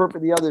changed timbre,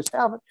 but the others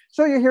haven't.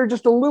 So you hear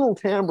just a little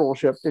timbral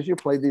shift as you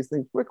play these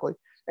things quickly.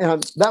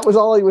 And that was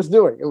all he was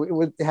doing.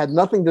 It had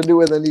nothing to do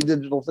with any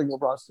digital signal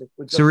processing.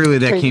 So really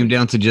that came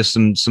down to just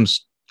some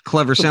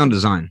clever sound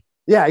design.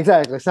 Yeah,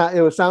 exactly.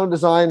 It was sound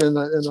design and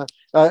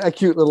a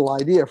cute little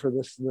idea for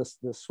this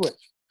switch.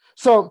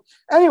 So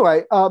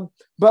anyway,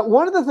 but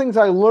one of the things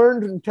I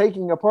learned in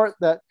taking apart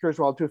that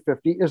Kurzweil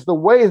 250 is the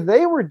way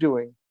they were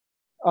doing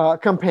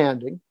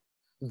companding.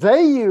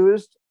 They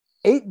used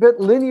 8-bit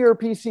linear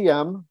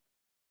PCM,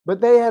 but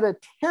they had a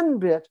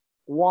 10-bit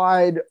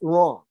wide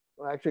ROM.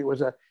 Actually, it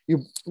was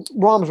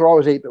ROMs are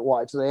always 8-bit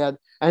wide. So they had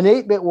an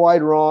 8-bit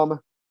wide ROM,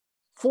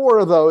 4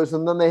 of those,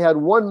 and then they had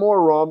one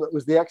more ROM that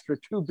was the extra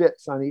 2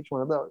 bits on each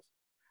one of those.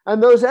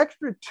 And those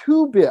extra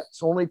 2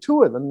 bits, only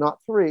 2 of them, not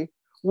 3,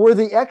 were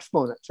the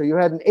exponent. So you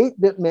had an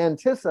 8-bit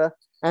mantissa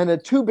and a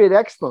 2-bit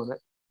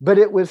exponent, but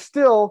it was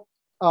still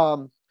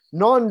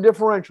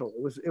non-differential.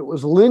 It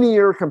was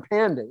linear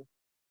companding,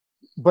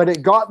 but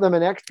it got them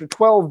an extra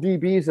 12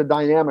 dBs of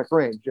dynamic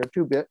range. You have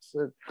 2 bits,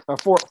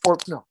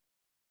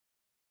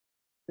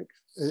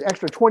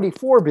 extra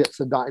 24 bits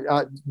of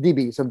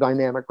dBs of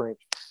dynamic range,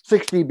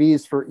 6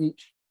 dBs for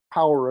each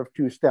power of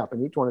 2-step,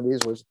 and each one of these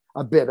was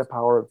a bit of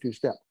power of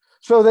 2-step.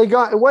 So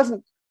it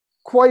wasn't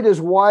quite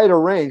as wide a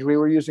range. We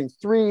were using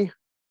 3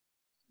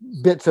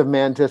 bits of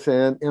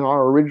mantissa in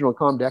our original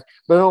COM deck,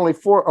 but only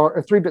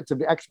 3 bits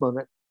of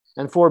exponent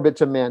and 4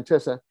 bits of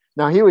mantissa.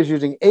 Now he was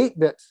using 8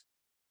 bits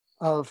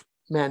of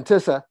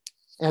mantissa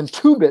and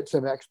 2 bits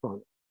of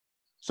exponent.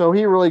 So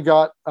he really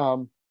got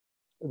the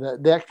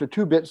extra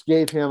 2 bits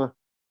gave him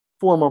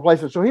 4 more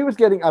places. So he was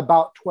getting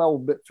about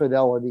 12-bit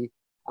fidelity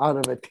out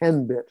of a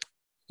 10-bit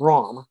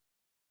ROM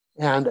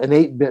and an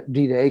 8-bit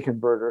D to A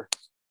converter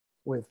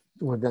with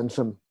then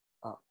some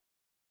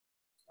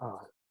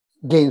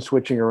gain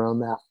switching around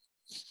that.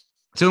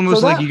 It's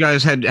almost like you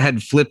guys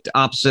had flipped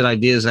opposite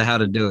ideas of how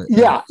to do it.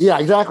 Yeah,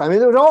 exactly. I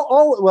mean, it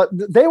was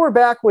they were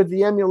back with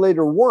the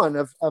emulator 1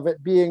 of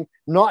it being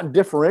not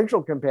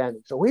differential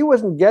companding. So he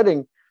wasn't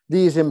getting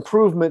these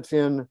improvements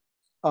in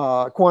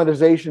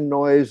quantization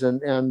noise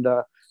and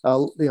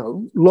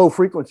low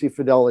frequency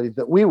fidelity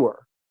that we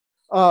were.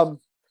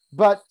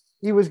 But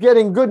he was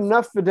getting good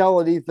enough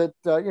fidelity that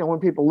when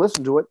people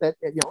listened to it, that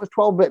it was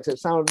 12 bits. It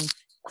sounded,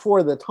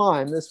 for the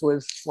time, this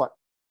was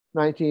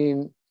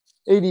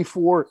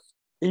 1984,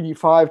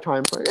 85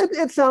 time frame.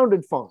 It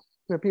sounded fine.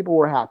 People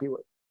were happy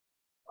with it.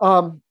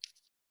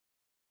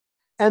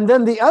 And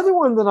then the other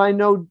one that I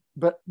know,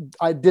 but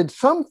I did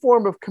some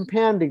form of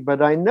companding,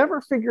 but I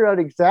never figured out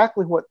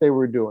exactly what they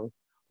were doing,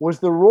 was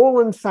the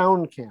Roland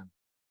sound cam.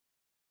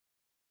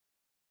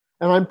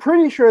 And I'm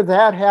pretty sure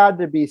that had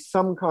to be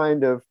some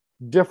kind of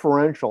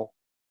differential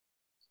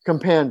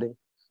companding.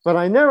 But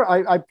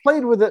I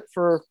played with it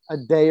for a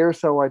day or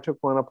so. I took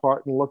one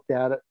apart and looked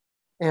at it.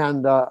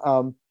 And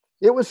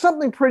it was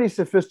something pretty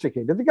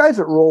sophisticated. The guys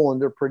at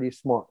Roland are pretty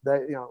smart.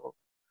 They,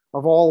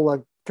 of all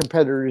the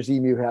competitors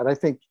EMU had, I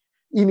think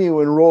EMU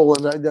and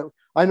Roland,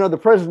 I know the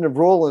president of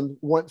Roland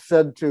once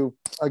said to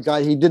a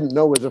guy he didn't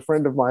know was a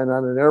friend of mine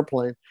on an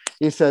airplane,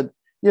 he said,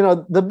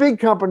 the big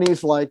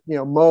companies like,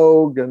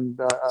 Moog and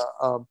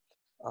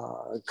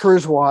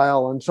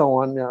Kurzweil and so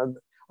on,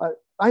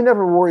 I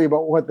never worry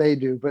about what they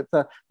do, but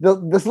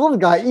this little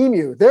guy,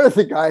 EMU, they're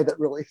the guy that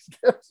really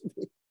scares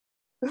me.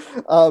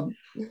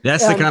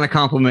 That's the kind of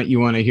compliment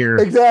you want to hear,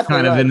 exactly,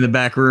 kind of in the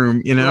back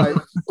room,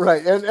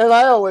 Right. And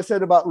I always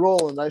said about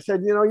Roland, I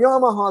said,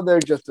 Yamaha,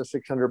 they're just a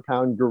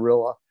 600-pound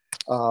gorilla.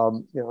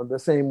 The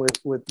same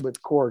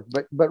with Korg.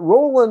 But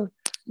Roland,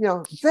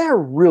 they're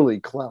really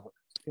clever.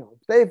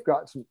 They've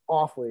got some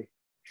awfully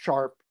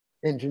sharp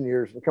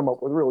engineers and come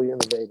up with really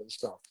innovative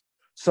stuff.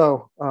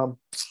 So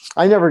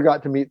I never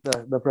got to meet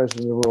the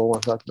president of the world. I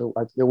thought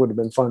it would have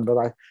been fun,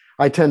 but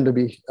I tend to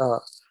be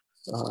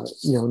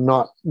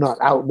not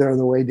out there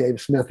the way Dave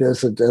Smith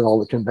is at all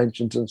the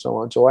conventions and so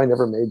on. So I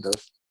never made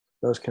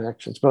those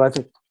connections. But I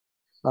think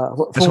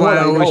that's why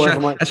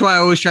I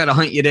always try to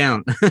hunt you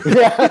down.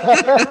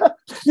 Yeah,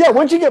 yeah.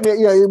 Once you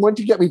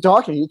get me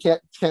talking, you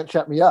can't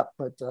shut me up.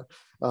 But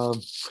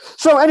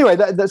so anyway,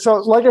 so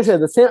like I said,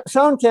 the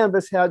Sound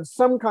Canvas had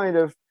some kind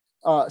of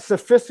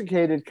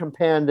sophisticated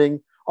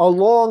companding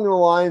along the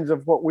lines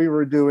of what we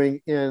were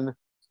doing in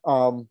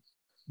the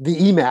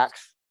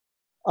Emacs.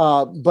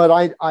 But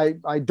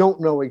I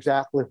don't know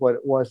exactly what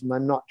it was, and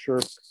I'm not sure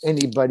if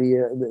anybody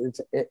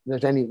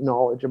there's any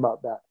knowledge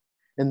about that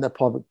in the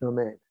public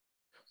domain.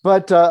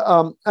 But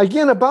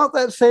again, about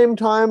that same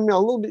time, a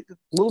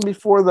little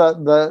before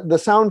the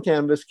Sound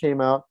Canvas came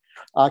out,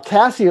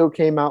 Casio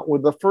came out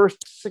with the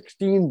first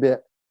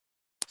 16-bit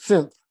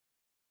synth,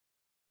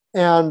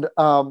 and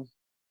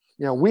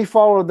we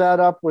followed that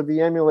up with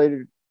the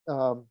emulated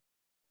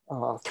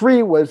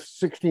 3 was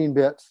 16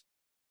 bits.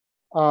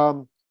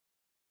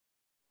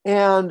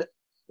 And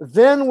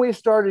then we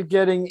started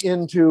getting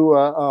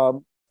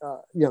into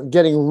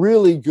getting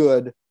really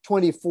good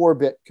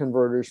 24-bit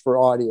converters for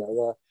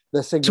audio.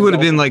 The This would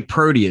have been like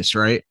Proteus,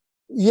 right?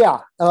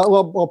 Yeah.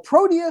 Well,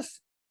 Proteus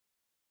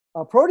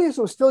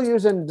was still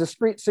using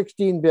discrete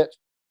 16-bit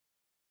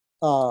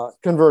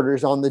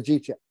converters on the G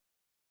chip,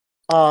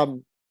 but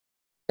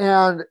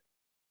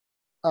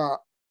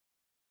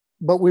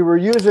we were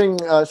using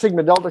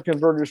sigma delta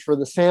converters for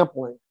the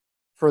sampling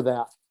for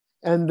that.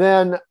 And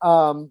then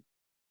I'm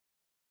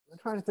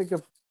trying to think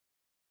of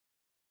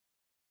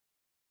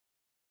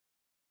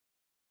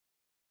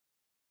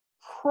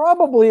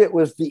probably it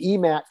was the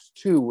Emacs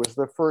 2 was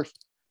the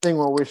first thing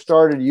where we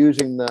started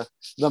using the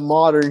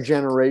modern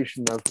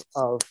generation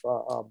of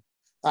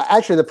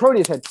actually the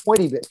Proteus had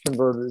 20-bit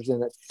converters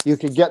in it. You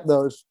could get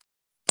those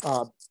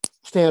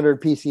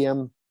standard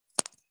PCM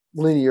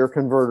linear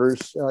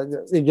converters,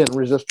 again,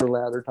 resistor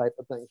ladder type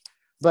of things.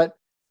 But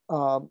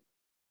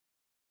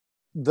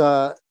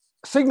the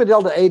sigma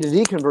delta A to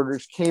D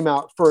converters came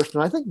out first,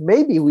 and I think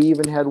maybe we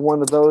even had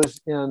one of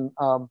those in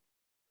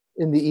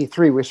the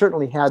E3. We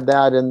certainly had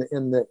that in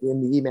the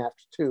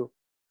Emacs too.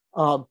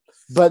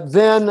 But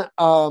then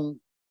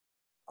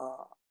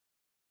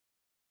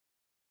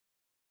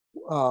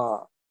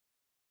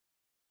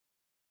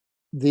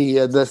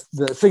the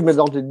sigma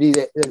delta D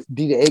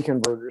to A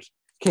converters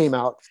came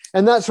out,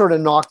 and that sort of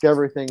knocked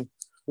everything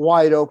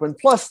wide open.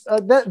 Plus,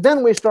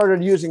 then we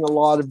started using a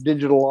lot of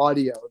digital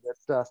audio.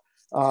 That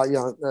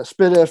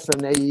SPDIF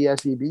and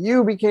AES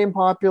EBU became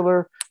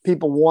popular.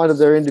 People wanted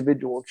their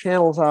individual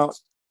channel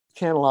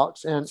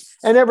outs, and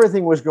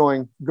everything was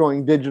going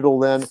digital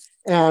then,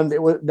 and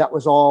that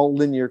was all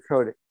linear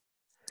coding.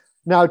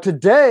 Now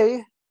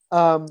today,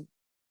 you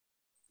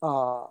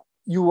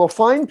will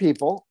find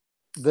people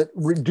that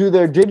do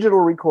their digital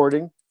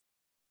recording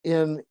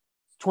in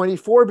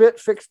 24-bit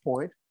fixed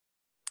point,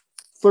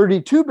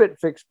 32-bit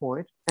fixed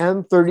point,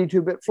 and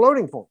 32-bit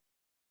floating point.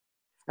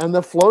 And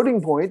the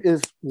floating point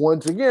is,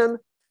 once again,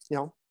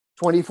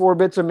 24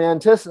 bits of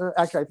mantissa.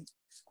 Actually,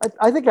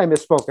 I think I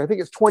misspoke. I think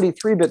it's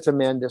 23 bits of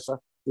mantissa,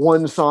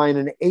 1 sine,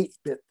 and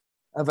 8-bit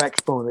of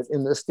exponent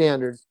in the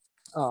standard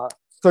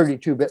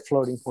 32-bit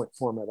floating point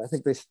format. I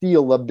think they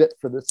steal the bit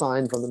for the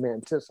sine from the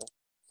mantissa,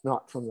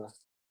 not from the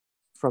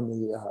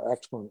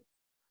exponent.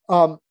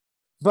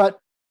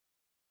 But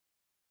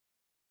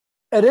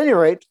at any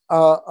rate,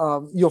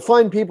 you'll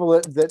find people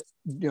that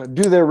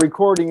do their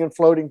recording in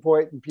floating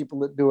point, and people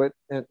that do it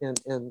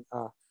in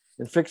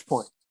fixed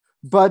point.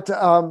 But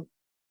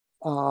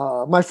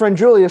my friend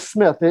Julius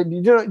Smith, do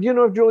you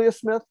know Julius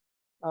Smith?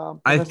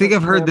 I think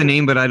I've heard the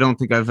name, but I don't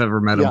think I've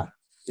ever met him.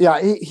 Yeah.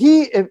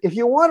 If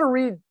you want to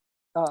read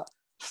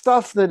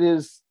stuff that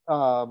is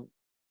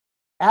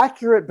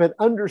accurate but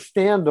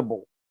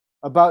understandable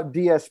about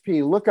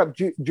DSP, look up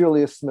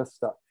Julius Smith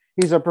stuff.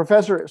 He's a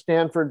professor at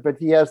Stanford, but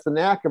he has the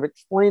knack of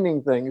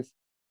explaining things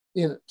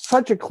in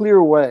such a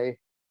clear way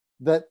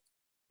that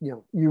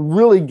you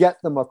really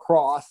get them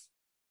across.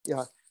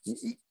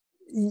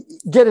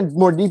 Get in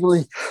more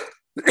deeply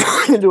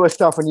into his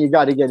stuff, and you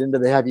got to get into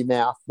the heavy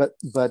math. But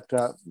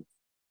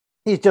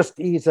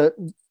he's a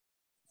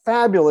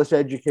fabulous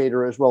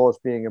educator as well as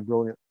being a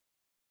brilliant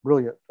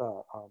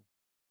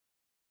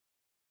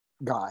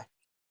guy.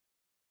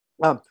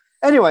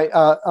 Anyway,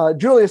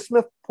 Julius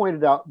Smith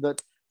pointed out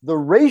that the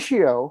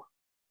ratio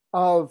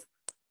of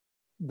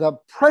the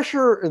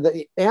pressure,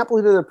 the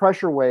amplitude of the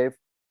pressure wave,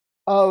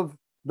 of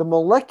the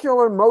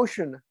molecular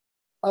motion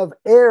of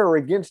air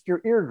against your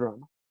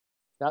eardrum,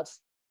 that's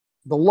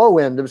the low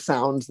end of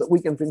sounds that we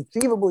can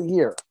conceivably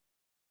hear,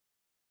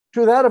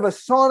 to that of a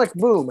sonic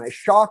boom, a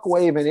shock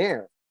wave in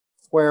air,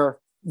 where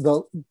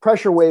the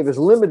pressure wave is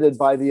limited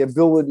by the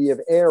ability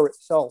of air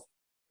itself,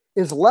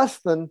 is less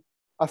than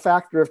a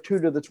factor of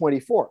 2 to the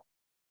 24.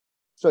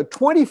 So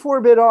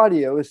 24-bit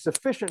audio is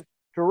sufficient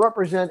to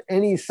represent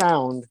any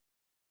sound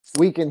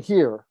we can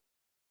hear,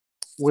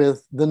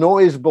 with the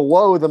noise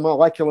below the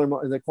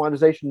the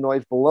quantization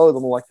noise below the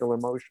molecular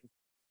motion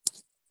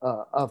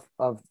of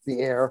the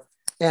air,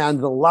 and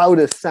the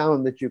loudest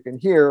sound that you can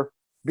hear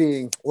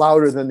being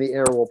louder than the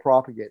air will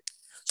propagate.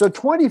 So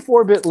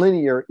 24-bit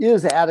linear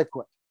is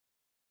adequate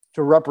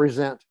to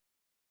represent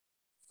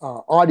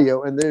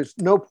audio, and there's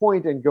no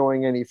point in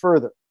going any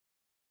further.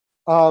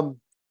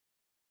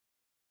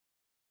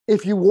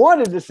 If you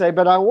wanted to say,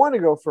 but I want to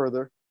go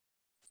further,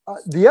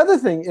 the other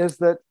thing is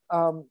that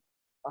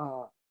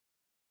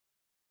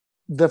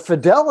the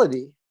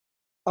fidelity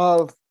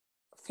of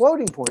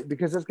floating point,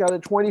 because it's got a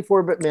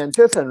 24-bit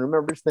mantissa, and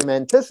remember, it's the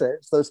mantissa,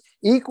 it's those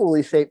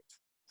equally shaped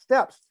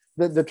steps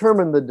that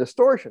determine the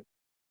distortion.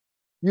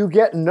 You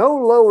get no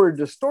lower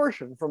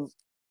distortion from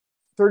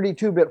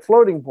 32-bit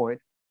floating point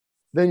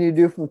than you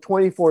do from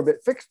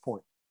 24-bit fixed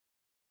point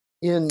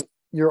in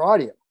your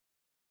audio.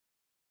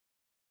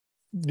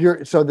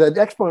 So the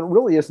exponent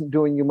really isn't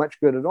doing you much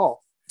good at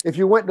all. If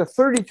you went to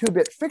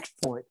 32-bit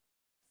fixed point,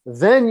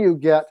 then you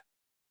get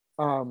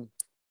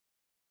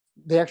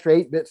the extra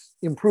 8 bits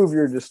improve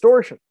your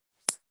distortion.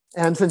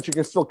 And since you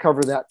can still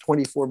cover that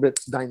 24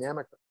 bits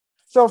dynamically.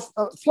 So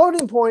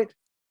floating point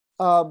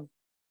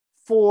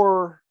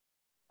for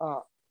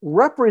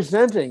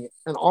representing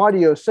an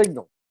audio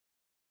signal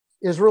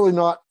is really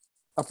not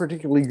a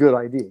particularly good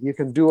idea. You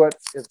can do it,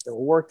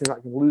 it'll work, you're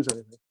not going to lose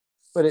anything.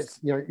 But it's,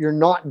 you're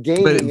not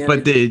gaining.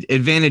 But the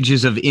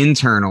advantages of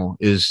internal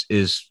is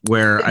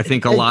where I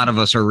think a lot of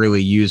us are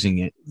really using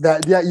it.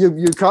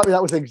 You caught me.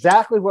 That was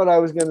exactly what I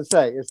was going to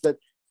say, is that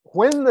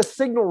when the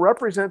signal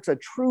represents a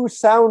true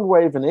sound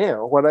wave in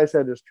air, what I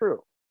said is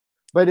true.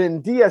 But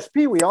in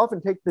DSP, we often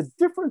take the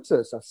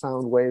differences of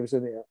sound waves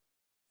in air,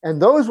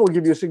 and those will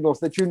give you signals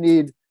that you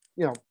need.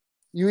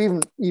 You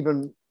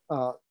even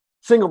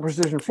single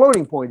precision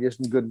floating point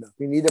isn't good enough.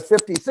 You need a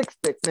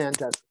 56-bit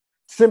mantissa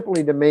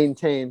simply to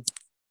maintain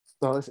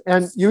those.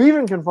 And you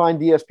even can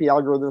find DSP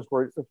algorithms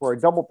for a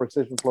double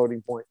precision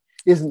floating point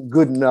isn't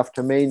good enough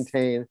to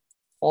maintain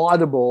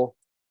audible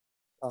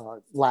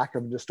lack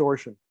of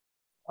distortion.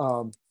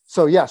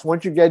 So yes,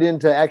 once you get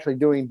into actually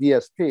doing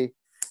DSP,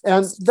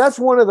 and that's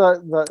one of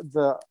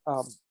the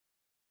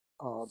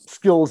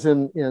skills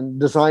in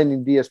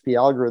designing DSP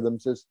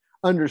algorithms, is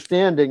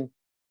understanding,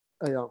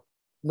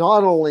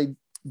 not only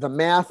the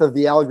math of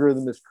the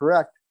algorithm is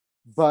correct,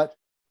 but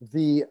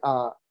the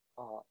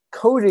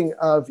coding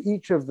of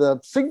each of the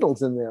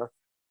signals in there,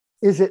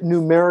 is it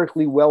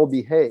numerically well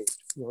behaved?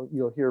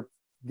 You'll hear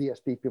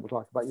DSP people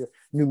talk about your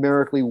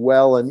numerically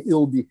well and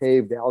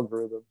ill-behaved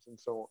algorithms and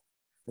so on.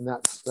 And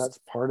that's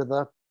part of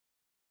the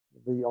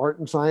art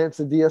and science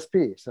of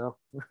DSP. So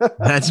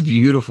that's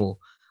beautiful.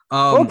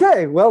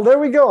 Okay, well, there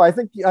we go. I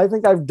think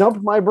I've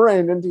dumped my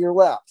brain into your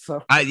lap.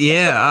 So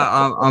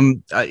yeah,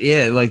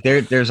 like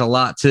there's a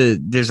lot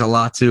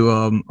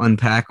to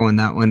unpack on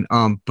that one.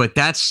 But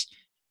that's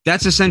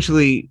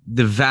essentially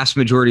the vast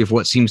majority of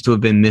what seems to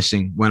have been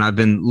missing when I've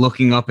been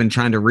looking up and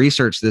trying to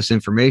research this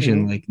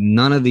information. Like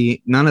none of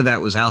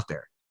that was out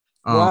there.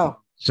 Wow.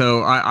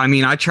 So I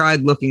mean, I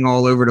tried looking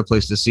all over the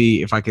place to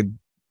see if I could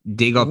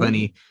dig up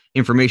any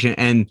information,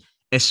 and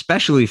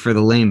especially for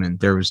the layman,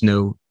 there was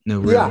no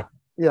real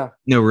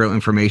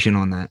information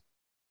on that.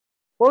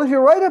 Well, if you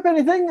write up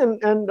anything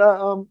and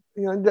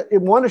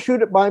want to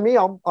shoot it by me,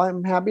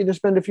 I'm happy to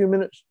spend a few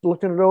minutes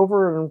looking it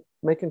over and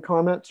making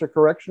comments or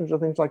corrections or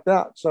things like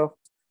that. So,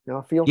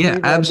 feel free. Yeah,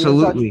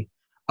 absolutely.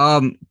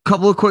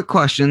 Couple of quick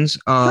questions.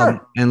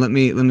 Sure. And let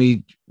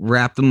me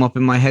wrap them up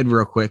in my head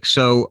real quick.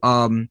 So,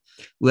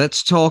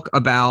 let's talk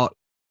about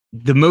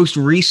the most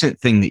recent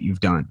thing that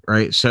you've done,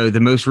 right? So the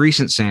most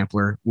recent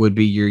sampler would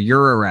be your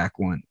Eurorack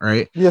one,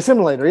 right? The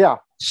assimilator, yeah.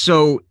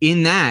 So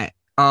in that,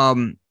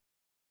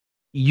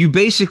 you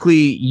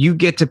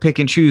get to pick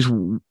and choose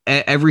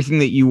everything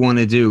that you want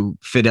to do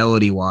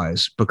fidelity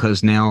wise,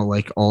 because now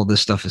like all this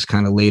stuff is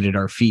kind of laid at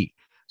our feet.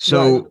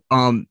 So,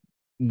 right.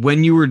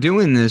 When you were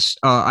doing this,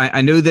 I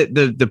know that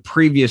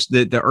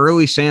the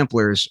early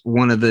samplers,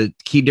 one of the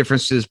key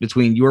differences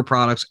between your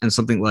products and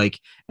something like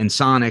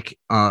Ensoniq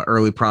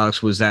early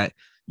products was that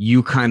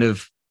you kind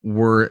of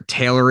were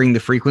tailoring the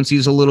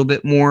frequencies a little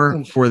bit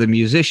more for the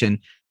musician.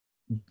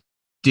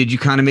 Did you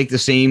kind of make the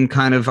same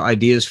kind of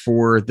ideas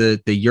for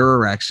the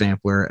Eurorack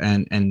sampler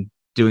and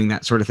doing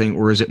that sort of thing?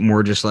 Or is it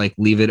more just like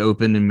leave it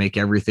open and make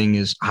everything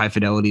as high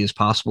fidelity as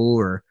possible,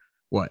 or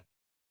what?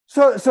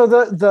 So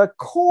the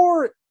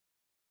core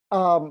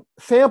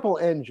sample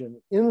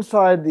engine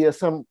inside the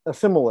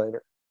assimilator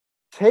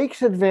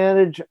takes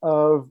advantage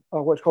of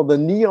what's called the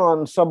Neon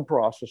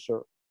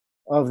subprocessor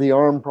of the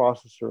ARM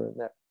processor in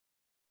there.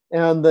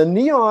 And the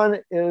Neon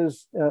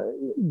is, do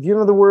you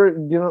know the word,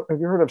 have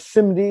you heard of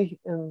SIMD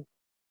in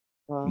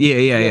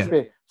Yeah.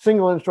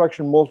 Single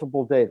instruction,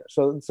 multiple data.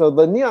 So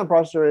the Neon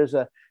processor is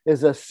a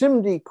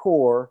SIMD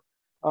core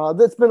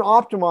that's been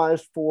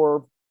optimized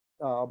for,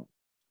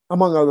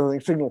 among other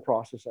things, signal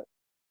processing.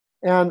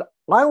 And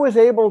I was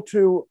able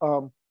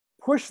to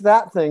push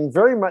that thing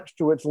very much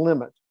to its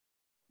limit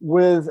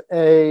with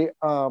a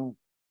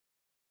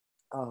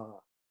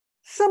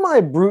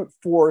semi brute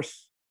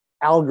force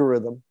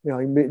algorithm.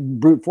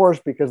 Brute force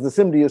because the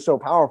SIMD is so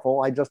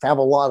powerful. I just have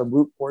a lot of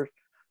brute force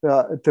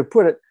to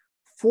put it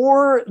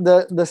for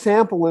the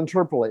sample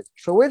interpolator.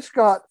 So it's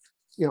got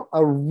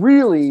a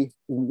really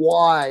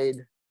wide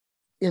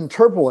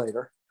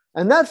interpolator,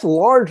 and that's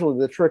largely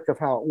the trick of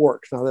how it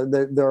works. Now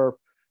there are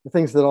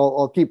things that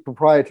I'll keep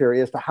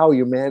proprietary as to how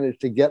you manage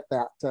to get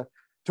that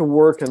to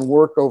work and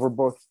work over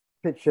both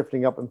pitch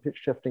shifting up and pitch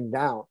shifting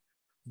down.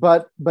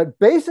 But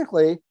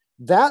basically,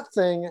 that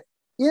thing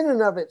in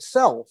and of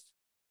itself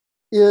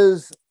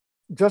is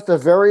just a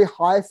very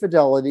high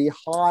fidelity,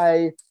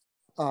 high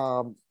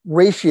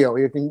ratio.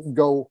 You can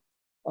go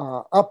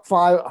up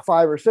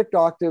five or six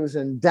octaves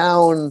and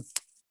down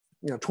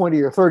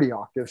 20 or 30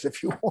 octaves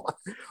if you want.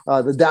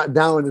 The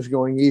down is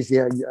going easy,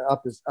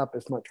 up is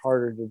much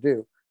harder to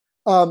do.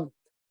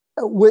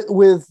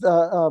 With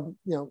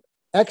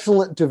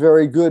excellent to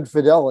very good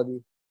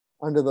fidelity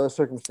under those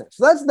circumstances.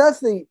 So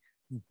that's the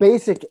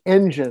basic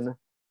engine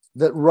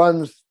that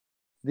runs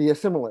the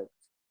assimilator.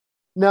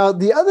 Now,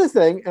 the other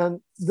thing,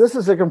 and this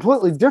is a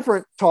completely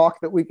different talk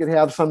that we could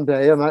have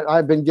someday, and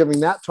I've been giving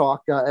that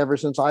talk ever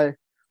since I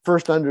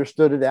first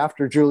understood it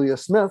after Julia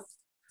Smith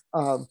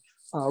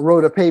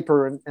wrote a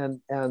paper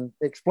and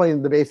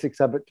explained the basics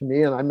of it to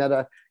me. And I met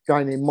a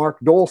guy named Mark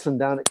Dolson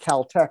down at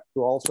Caltech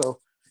who also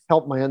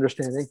helped my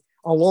understanding,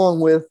 along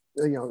with,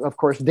 of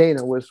course,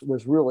 Dana was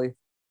really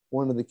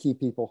one of the key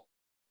people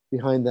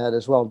behind that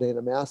as well,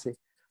 Dana Massey.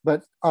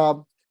 But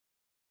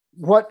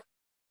what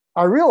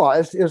I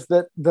realized is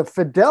that the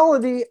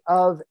fidelity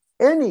of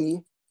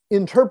any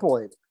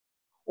interpolator,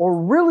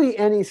 or really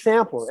any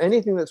sampler,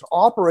 anything that's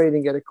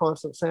operating at a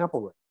constant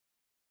sample rate,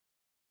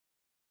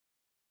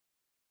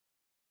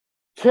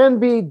 can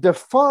be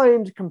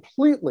defined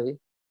completely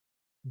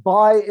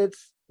by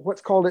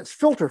what's called its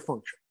filter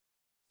function.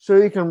 So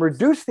you can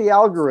reduce the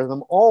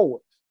algorithm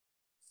always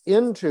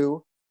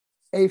into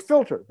a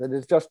filter that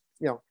is just,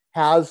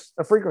 has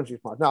a frequency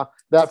response. Now,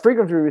 that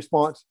frequency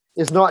response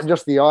is not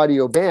just the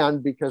audio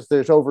band because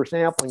there's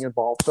oversampling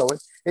involved. So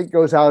it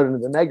goes out into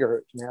the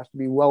megahertz and has to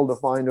be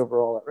well-defined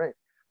over all that range.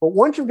 But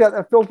once you've got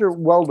that filter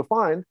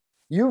well-defined,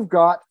 you've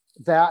got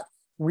that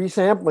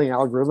resampling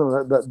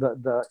algorithm,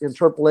 the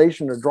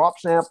interpolation or drop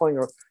sampling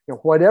or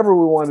whatever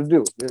we want to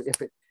do.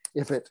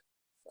 If it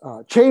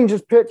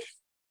changes pitch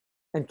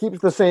and keeps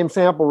the same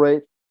sample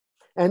rate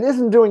and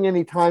isn't doing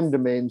any time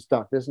domain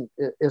stuff,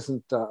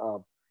 isn't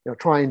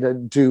trying to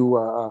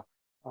do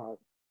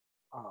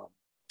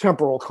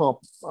temporal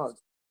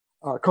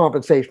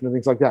compensation and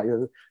things like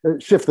that.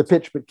 Shift the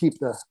pitch but keep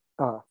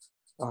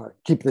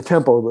the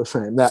tempo the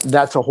same.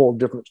 That's a whole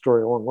different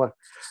story along the way.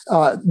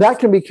 That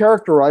can be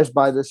characterized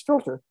by this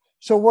filter.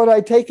 So what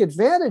I take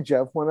advantage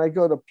of when I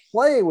go to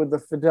play with the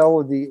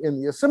fidelity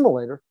in the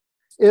assimilator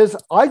is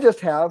I just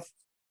have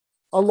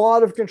a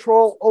lot of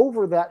control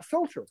over that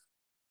filter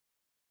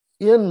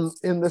in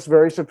this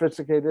very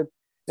sophisticated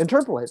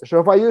interpolator. So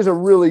if I use a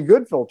really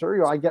good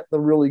filter, I get the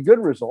really good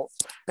results.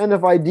 And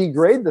if I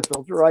degrade the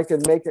filter, I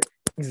can make it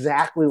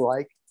exactly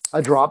like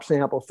a drop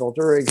sample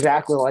filter, or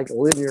exactly like a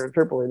linear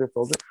interpolator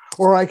filter,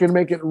 or I can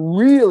make it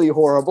really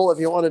horrible. If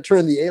you want to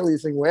turn the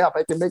aliasing way up,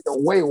 I can make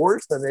it way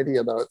worse than any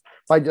of those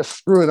by just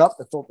screwing up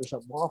the filter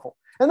something awful.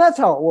 And that's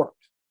how it works.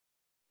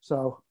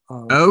 So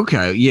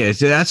okay, yeah,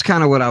 so that's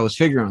kind of what I was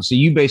figuring. So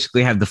you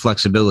basically have the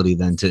flexibility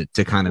then to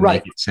kind of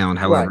make it sound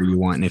however you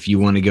want. And if you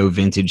want to go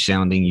vintage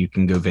sounding, you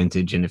can go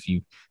vintage. And if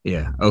you,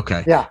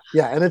 okay, yeah,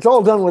 and it's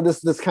all done with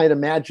this kind of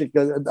magic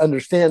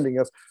understanding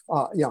of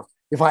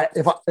if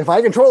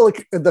I control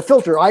the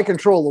filter, I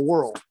control the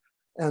world,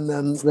 and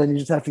then you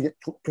just have to get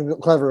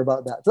clever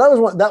about that.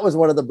 So that was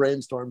one of the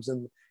brainstorms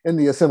in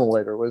the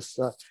assimilator was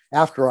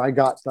after I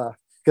got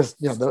because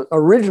the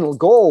original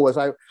goal was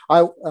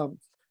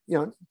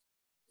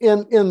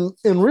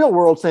in real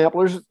world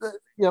samplers,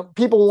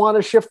 people want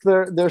to shift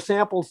their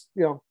samples,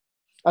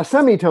 a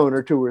semitone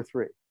or two or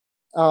three.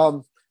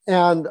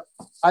 And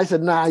I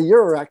said, nah,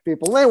 Eurorack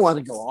people, they want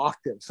to go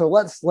octaves. So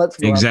let's go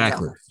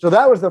exactly. So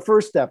that was the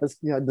first step is,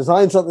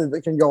 design something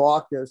that can go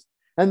octaves.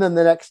 And then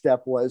the next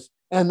step was,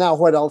 and now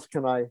what else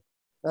can I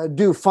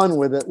do fun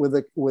with it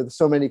with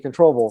so many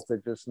control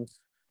voltages? And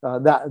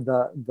that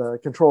the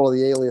control of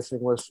the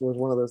aliasing was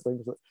one of those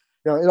things that,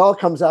 it all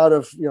comes out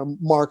of,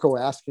 Marco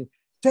asking,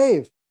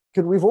 Dave,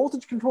 could we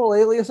voltage control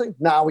aliasing?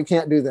 No, we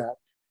can't do that.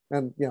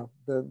 And,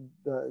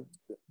 the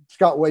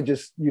Scott Wedge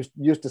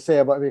used to say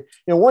about me,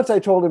 once I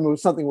told him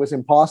something was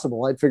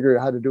impossible, I'd figure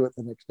out how to do it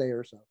the next day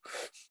or so.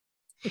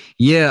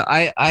 Yeah,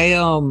 I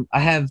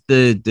have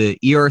the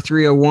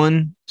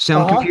ER301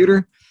 sound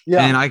computer.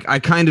 Yeah. And I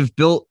kind of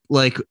built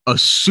like a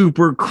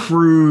super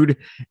crude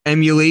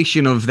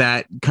emulation of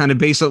that, kind of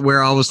based on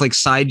where I was like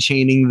side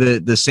chaining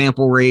the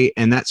sample rate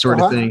and that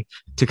sort of thing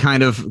to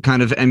kind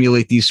of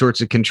emulate these sorts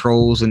of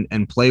controls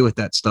and play with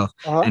that stuff.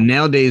 And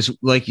nowadays,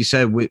 like you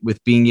said,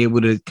 with being able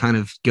to kind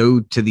of go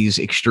to these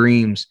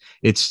extremes,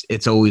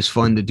 it's always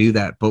fun to do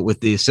that. But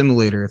with the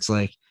assimilator, it's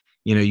like,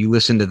 you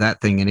listen to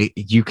that thing and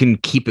you can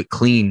keep it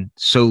clean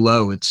so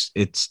low.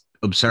 It's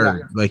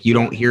absurd. Like you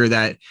don't hear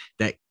that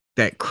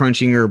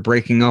crunching or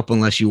breaking up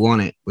unless you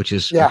want it, which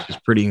is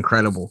pretty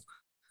incredible.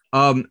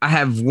 I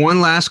have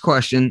one last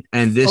question,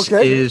 and this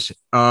is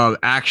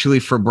actually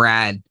for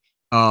Brad.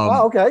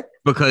 Okay.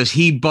 Because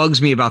he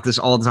bugs me about this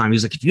all the time.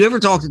 He's like, if you ever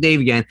talk to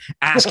Dave again,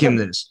 ask him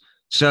this.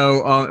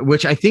 So,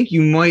 which I think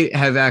you might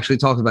have actually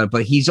talked about it,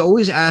 but he's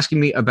always asking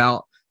me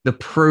about the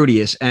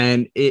Proteus.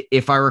 And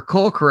if I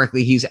recall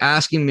correctly, he's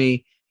asking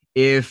me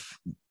if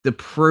the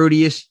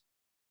Proteus,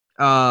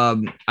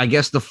 I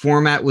guess the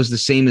format was the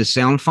same as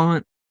Sound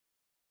Font.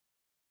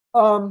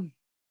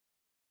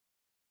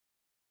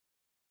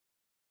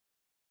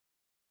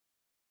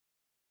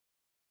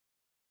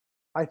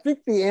 I think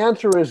the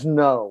answer is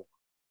no.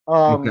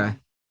 Okay.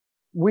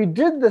 We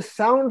did the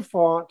Sound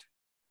Font.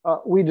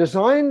 We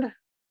designed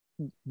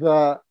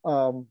the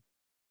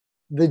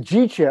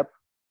G chip,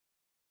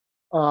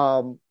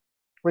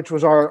 which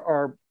was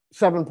our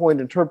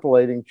 7-point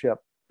interpolating chip.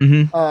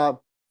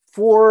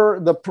 For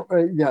the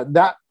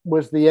that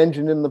was the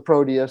engine in the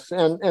Proteus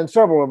and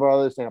several of our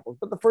other samples.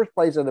 But the first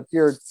place it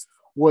appeared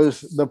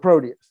was the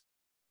Proteus,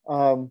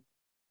 and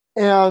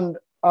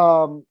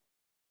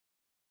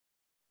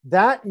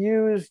that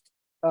used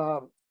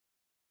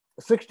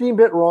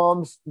 16-bit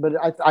ROMs, but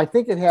I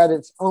think it had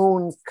its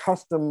own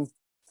custom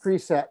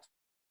preset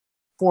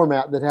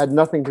format that had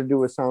nothing to do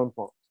with sound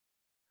fonts.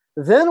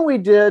 Then we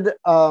did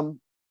that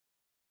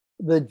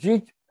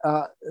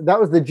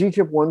was the G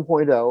chip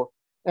 1.0.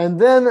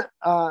 And then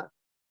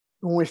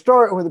when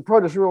the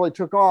Proteus really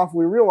took off,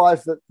 we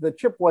realized that the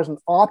chip wasn't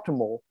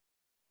optimal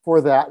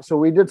for that. So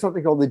we did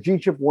something called the G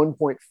chip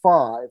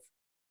 1.5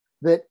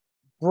 that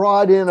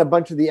brought in a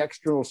bunch of the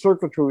external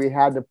circuitry we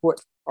had to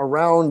put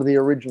around the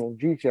original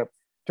G chip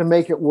to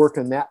make it work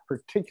in that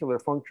particular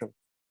function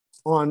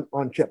on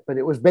chip. But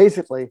it was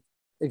basically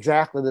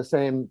exactly the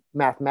same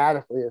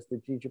mathematically as the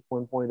G chip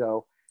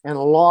 1.0. And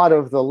a lot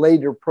of the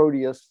later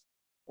Proteus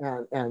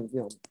and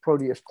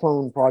Proteus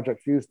clone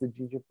projects used the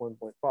G chip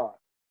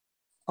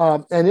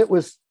 1.5. And it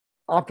was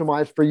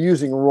optimized for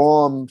using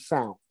ROM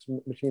sounds,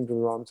 machines with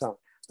ROM sound.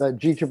 The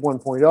G chip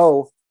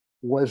 1.0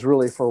 was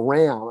really for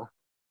RAM,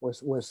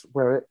 was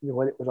where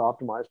what it was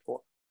optimized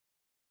for.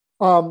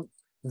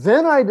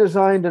 Then I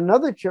designed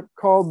another chip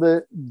called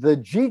the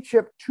G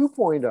chip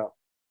 2.0.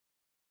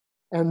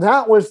 And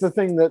that was the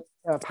thing that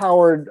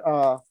powered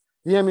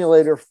the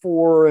emulator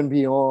 4 and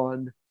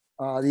beyond,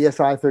 the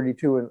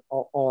SI32 and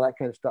all that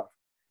kind of stuff.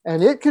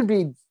 And it could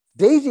be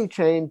daisy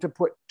chained to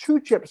put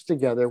two chips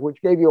together,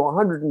 which gave you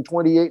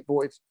 128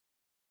 voices,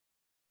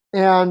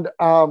 and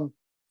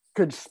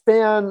could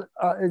span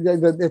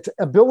its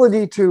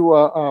ability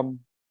to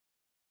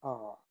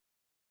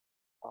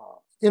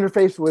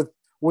interface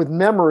with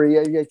memory.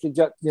 You could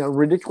get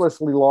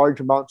ridiculously large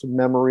amounts of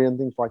memory and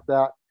things like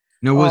that.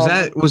 Now,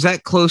 was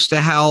that close to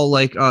how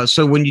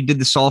so when you did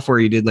the software,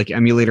 you did like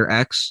Emulator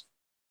X?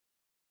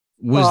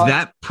 Was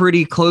that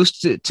pretty close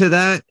to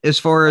that as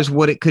far as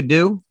what it could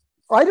do?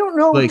 I don't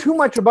know too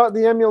much about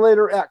the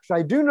Emulator X.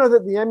 I do know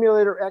that the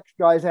Emulator X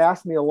guys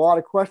asked me a lot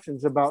of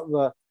questions about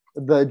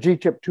the G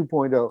chip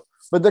 2.0.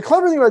 But the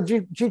clever thing about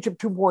G chip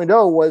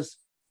 2.0 was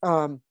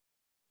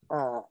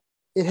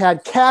it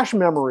had cache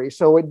memory,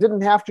 so it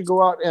didn't have to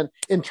go out and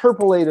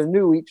interpolate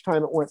anew each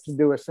time it went to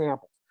do a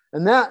sample.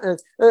 And that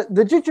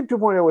the G chip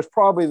 2.0 was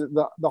probably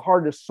the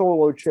hardest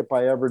solo chip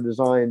I ever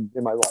designed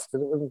in my life,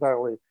 because it was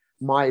entirely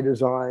my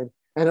design,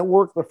 and it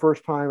worked the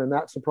first time, and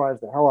that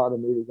surprised the hell out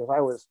of me because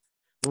I was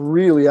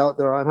really out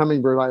there on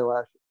hummingbird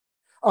eyelashes.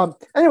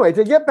 Anyway,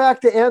 to get back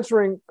to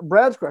answering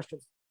Brad's question,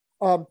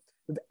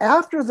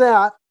 after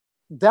that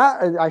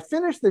I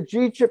finished the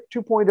G chip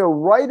 2.0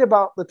 right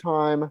about the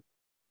time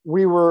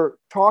we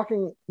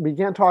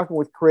began talking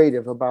with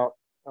Creative about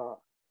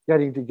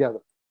getting together.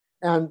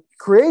 And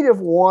Creative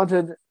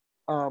wanted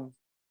a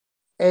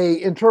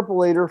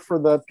interpolator for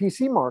the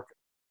PC market.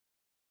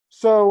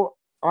 So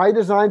I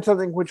designed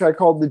something which I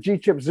called the G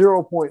chip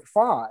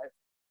 0.5,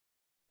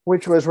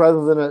 which was,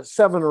 rather than a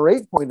 7 or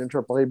 8 point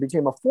interpolator,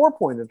 became a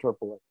 4-point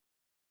interpolator.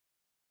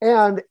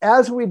 And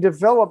as we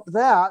developed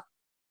that,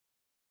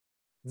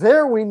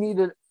 there we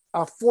needed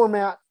a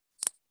format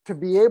to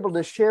be able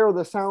to share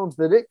the sounds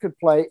that it could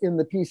play in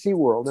the PC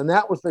world. And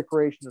that was the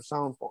creation of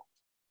sound fonts.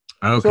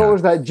 Okay. So it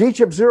was that G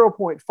chip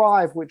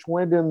 0.5, which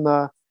went in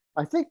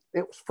I think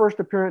its first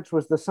appearance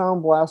was the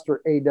Sound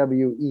Blaster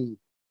AWE,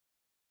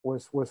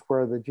 was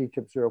where the G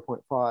chip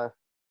 0.5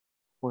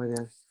 went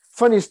in.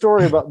 Funny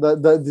story about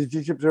the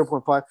G chip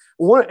 0.5.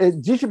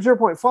 G chip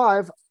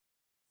 0.5,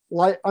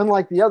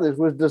 unlike the others,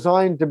 was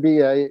designed to be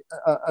a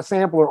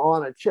sampler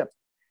on a chip.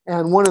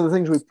 And one of the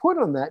things we put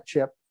on that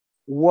chip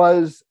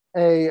was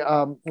we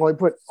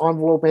put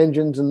envelope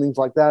engines and things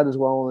like that as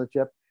well on the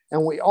chip.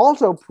 And we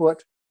also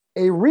put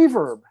a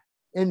reverb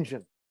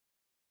engine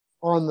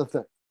on the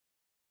thing.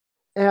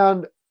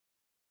 And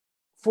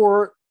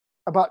for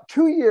about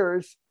 2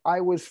 years, I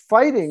was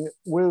fighting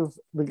with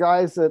the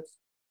guys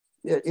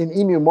in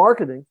Emu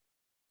Marketing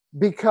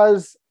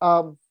because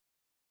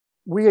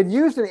we had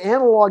used an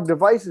Analog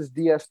Devices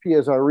DSP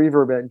as our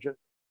reverb engine.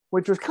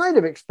 which was kind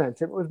of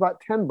expensive. It was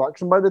about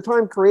 $10. And by the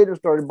time creators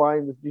started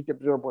buying the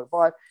G-Chip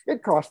 0.5,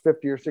 it cost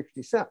 50 or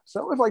 60 cents.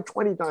 So it was like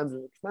 20 times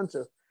as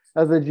expensive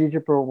as the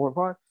G-Chip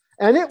 0.5.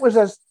 And it was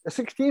a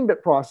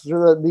 16-bit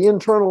processor. The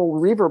internal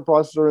reverb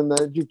processor in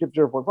the G-Chip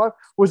 0.5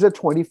 was a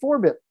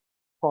 24-bit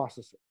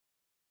processor.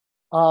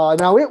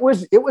 Now it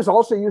was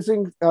also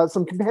using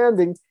some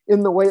companding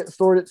in the way it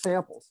stored its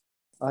samples.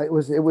 It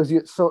was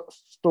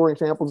storing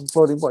samples in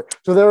floating point.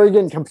 So there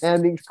again,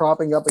 companding's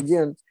cropping up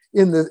again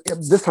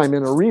this time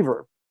in a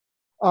reverb.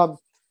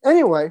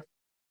 Anyway,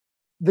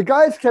 the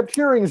guys kept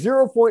hearing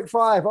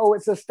 0.5. Oh,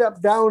 it's a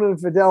step down in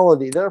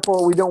fidelity.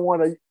 Therefore, we don't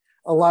want to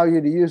allow you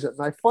to use it.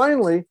 And I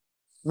finally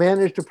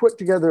managed to put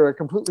together a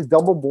completely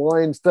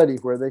double-blind study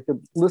where they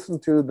could listen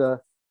to the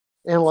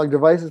analog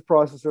devices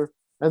processor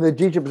and the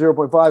G-Chip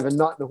 0.5 and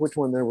not know which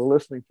one they were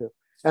listening to.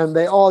 And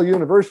they all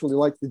universally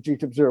liked the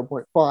G-Chip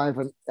 0.5.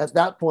 And at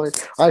that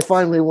point, I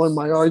finally won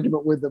my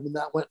argument with them, and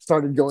that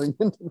started going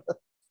into the...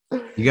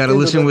 You got to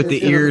listen with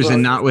the ears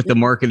and not with the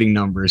marketing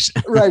numbers.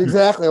 Right,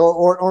 exactly.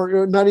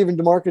 Or not even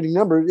the marketing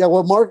number. Yeah,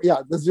 well,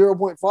 the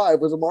 0.5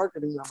 was a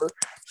marketing number.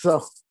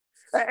 So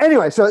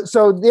anyway, so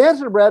the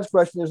answer to Brad's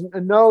question is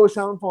no,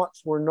 sound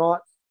fonts were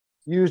not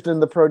used in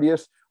the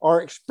Proteus.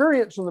 Our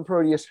experience in the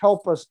Proteus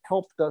helped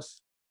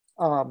us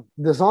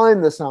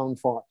design the sound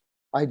font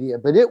idea,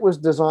 but it was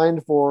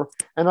designed for,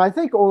 and I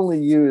think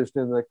only used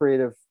in the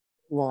creative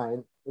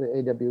line,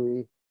 the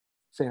AWE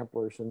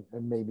samplers and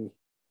maybe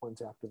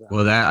ones after that.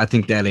 Well, I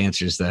think that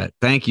answers that.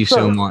 Thank you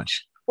so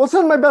much. Well,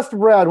 send my best to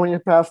Brad when you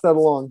pass that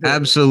along.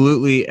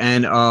 Absolutely.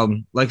 And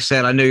like I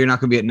said, I know you're not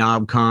going to be at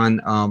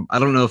KnobCon. I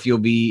don't know if you'll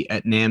be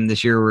at NAMM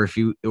this year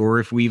or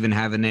if we even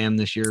have a NAMM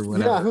this year.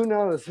 Whatever. Yeah, who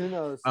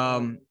knows?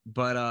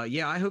 But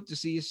yeah, I hope to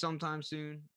see you sometime soon.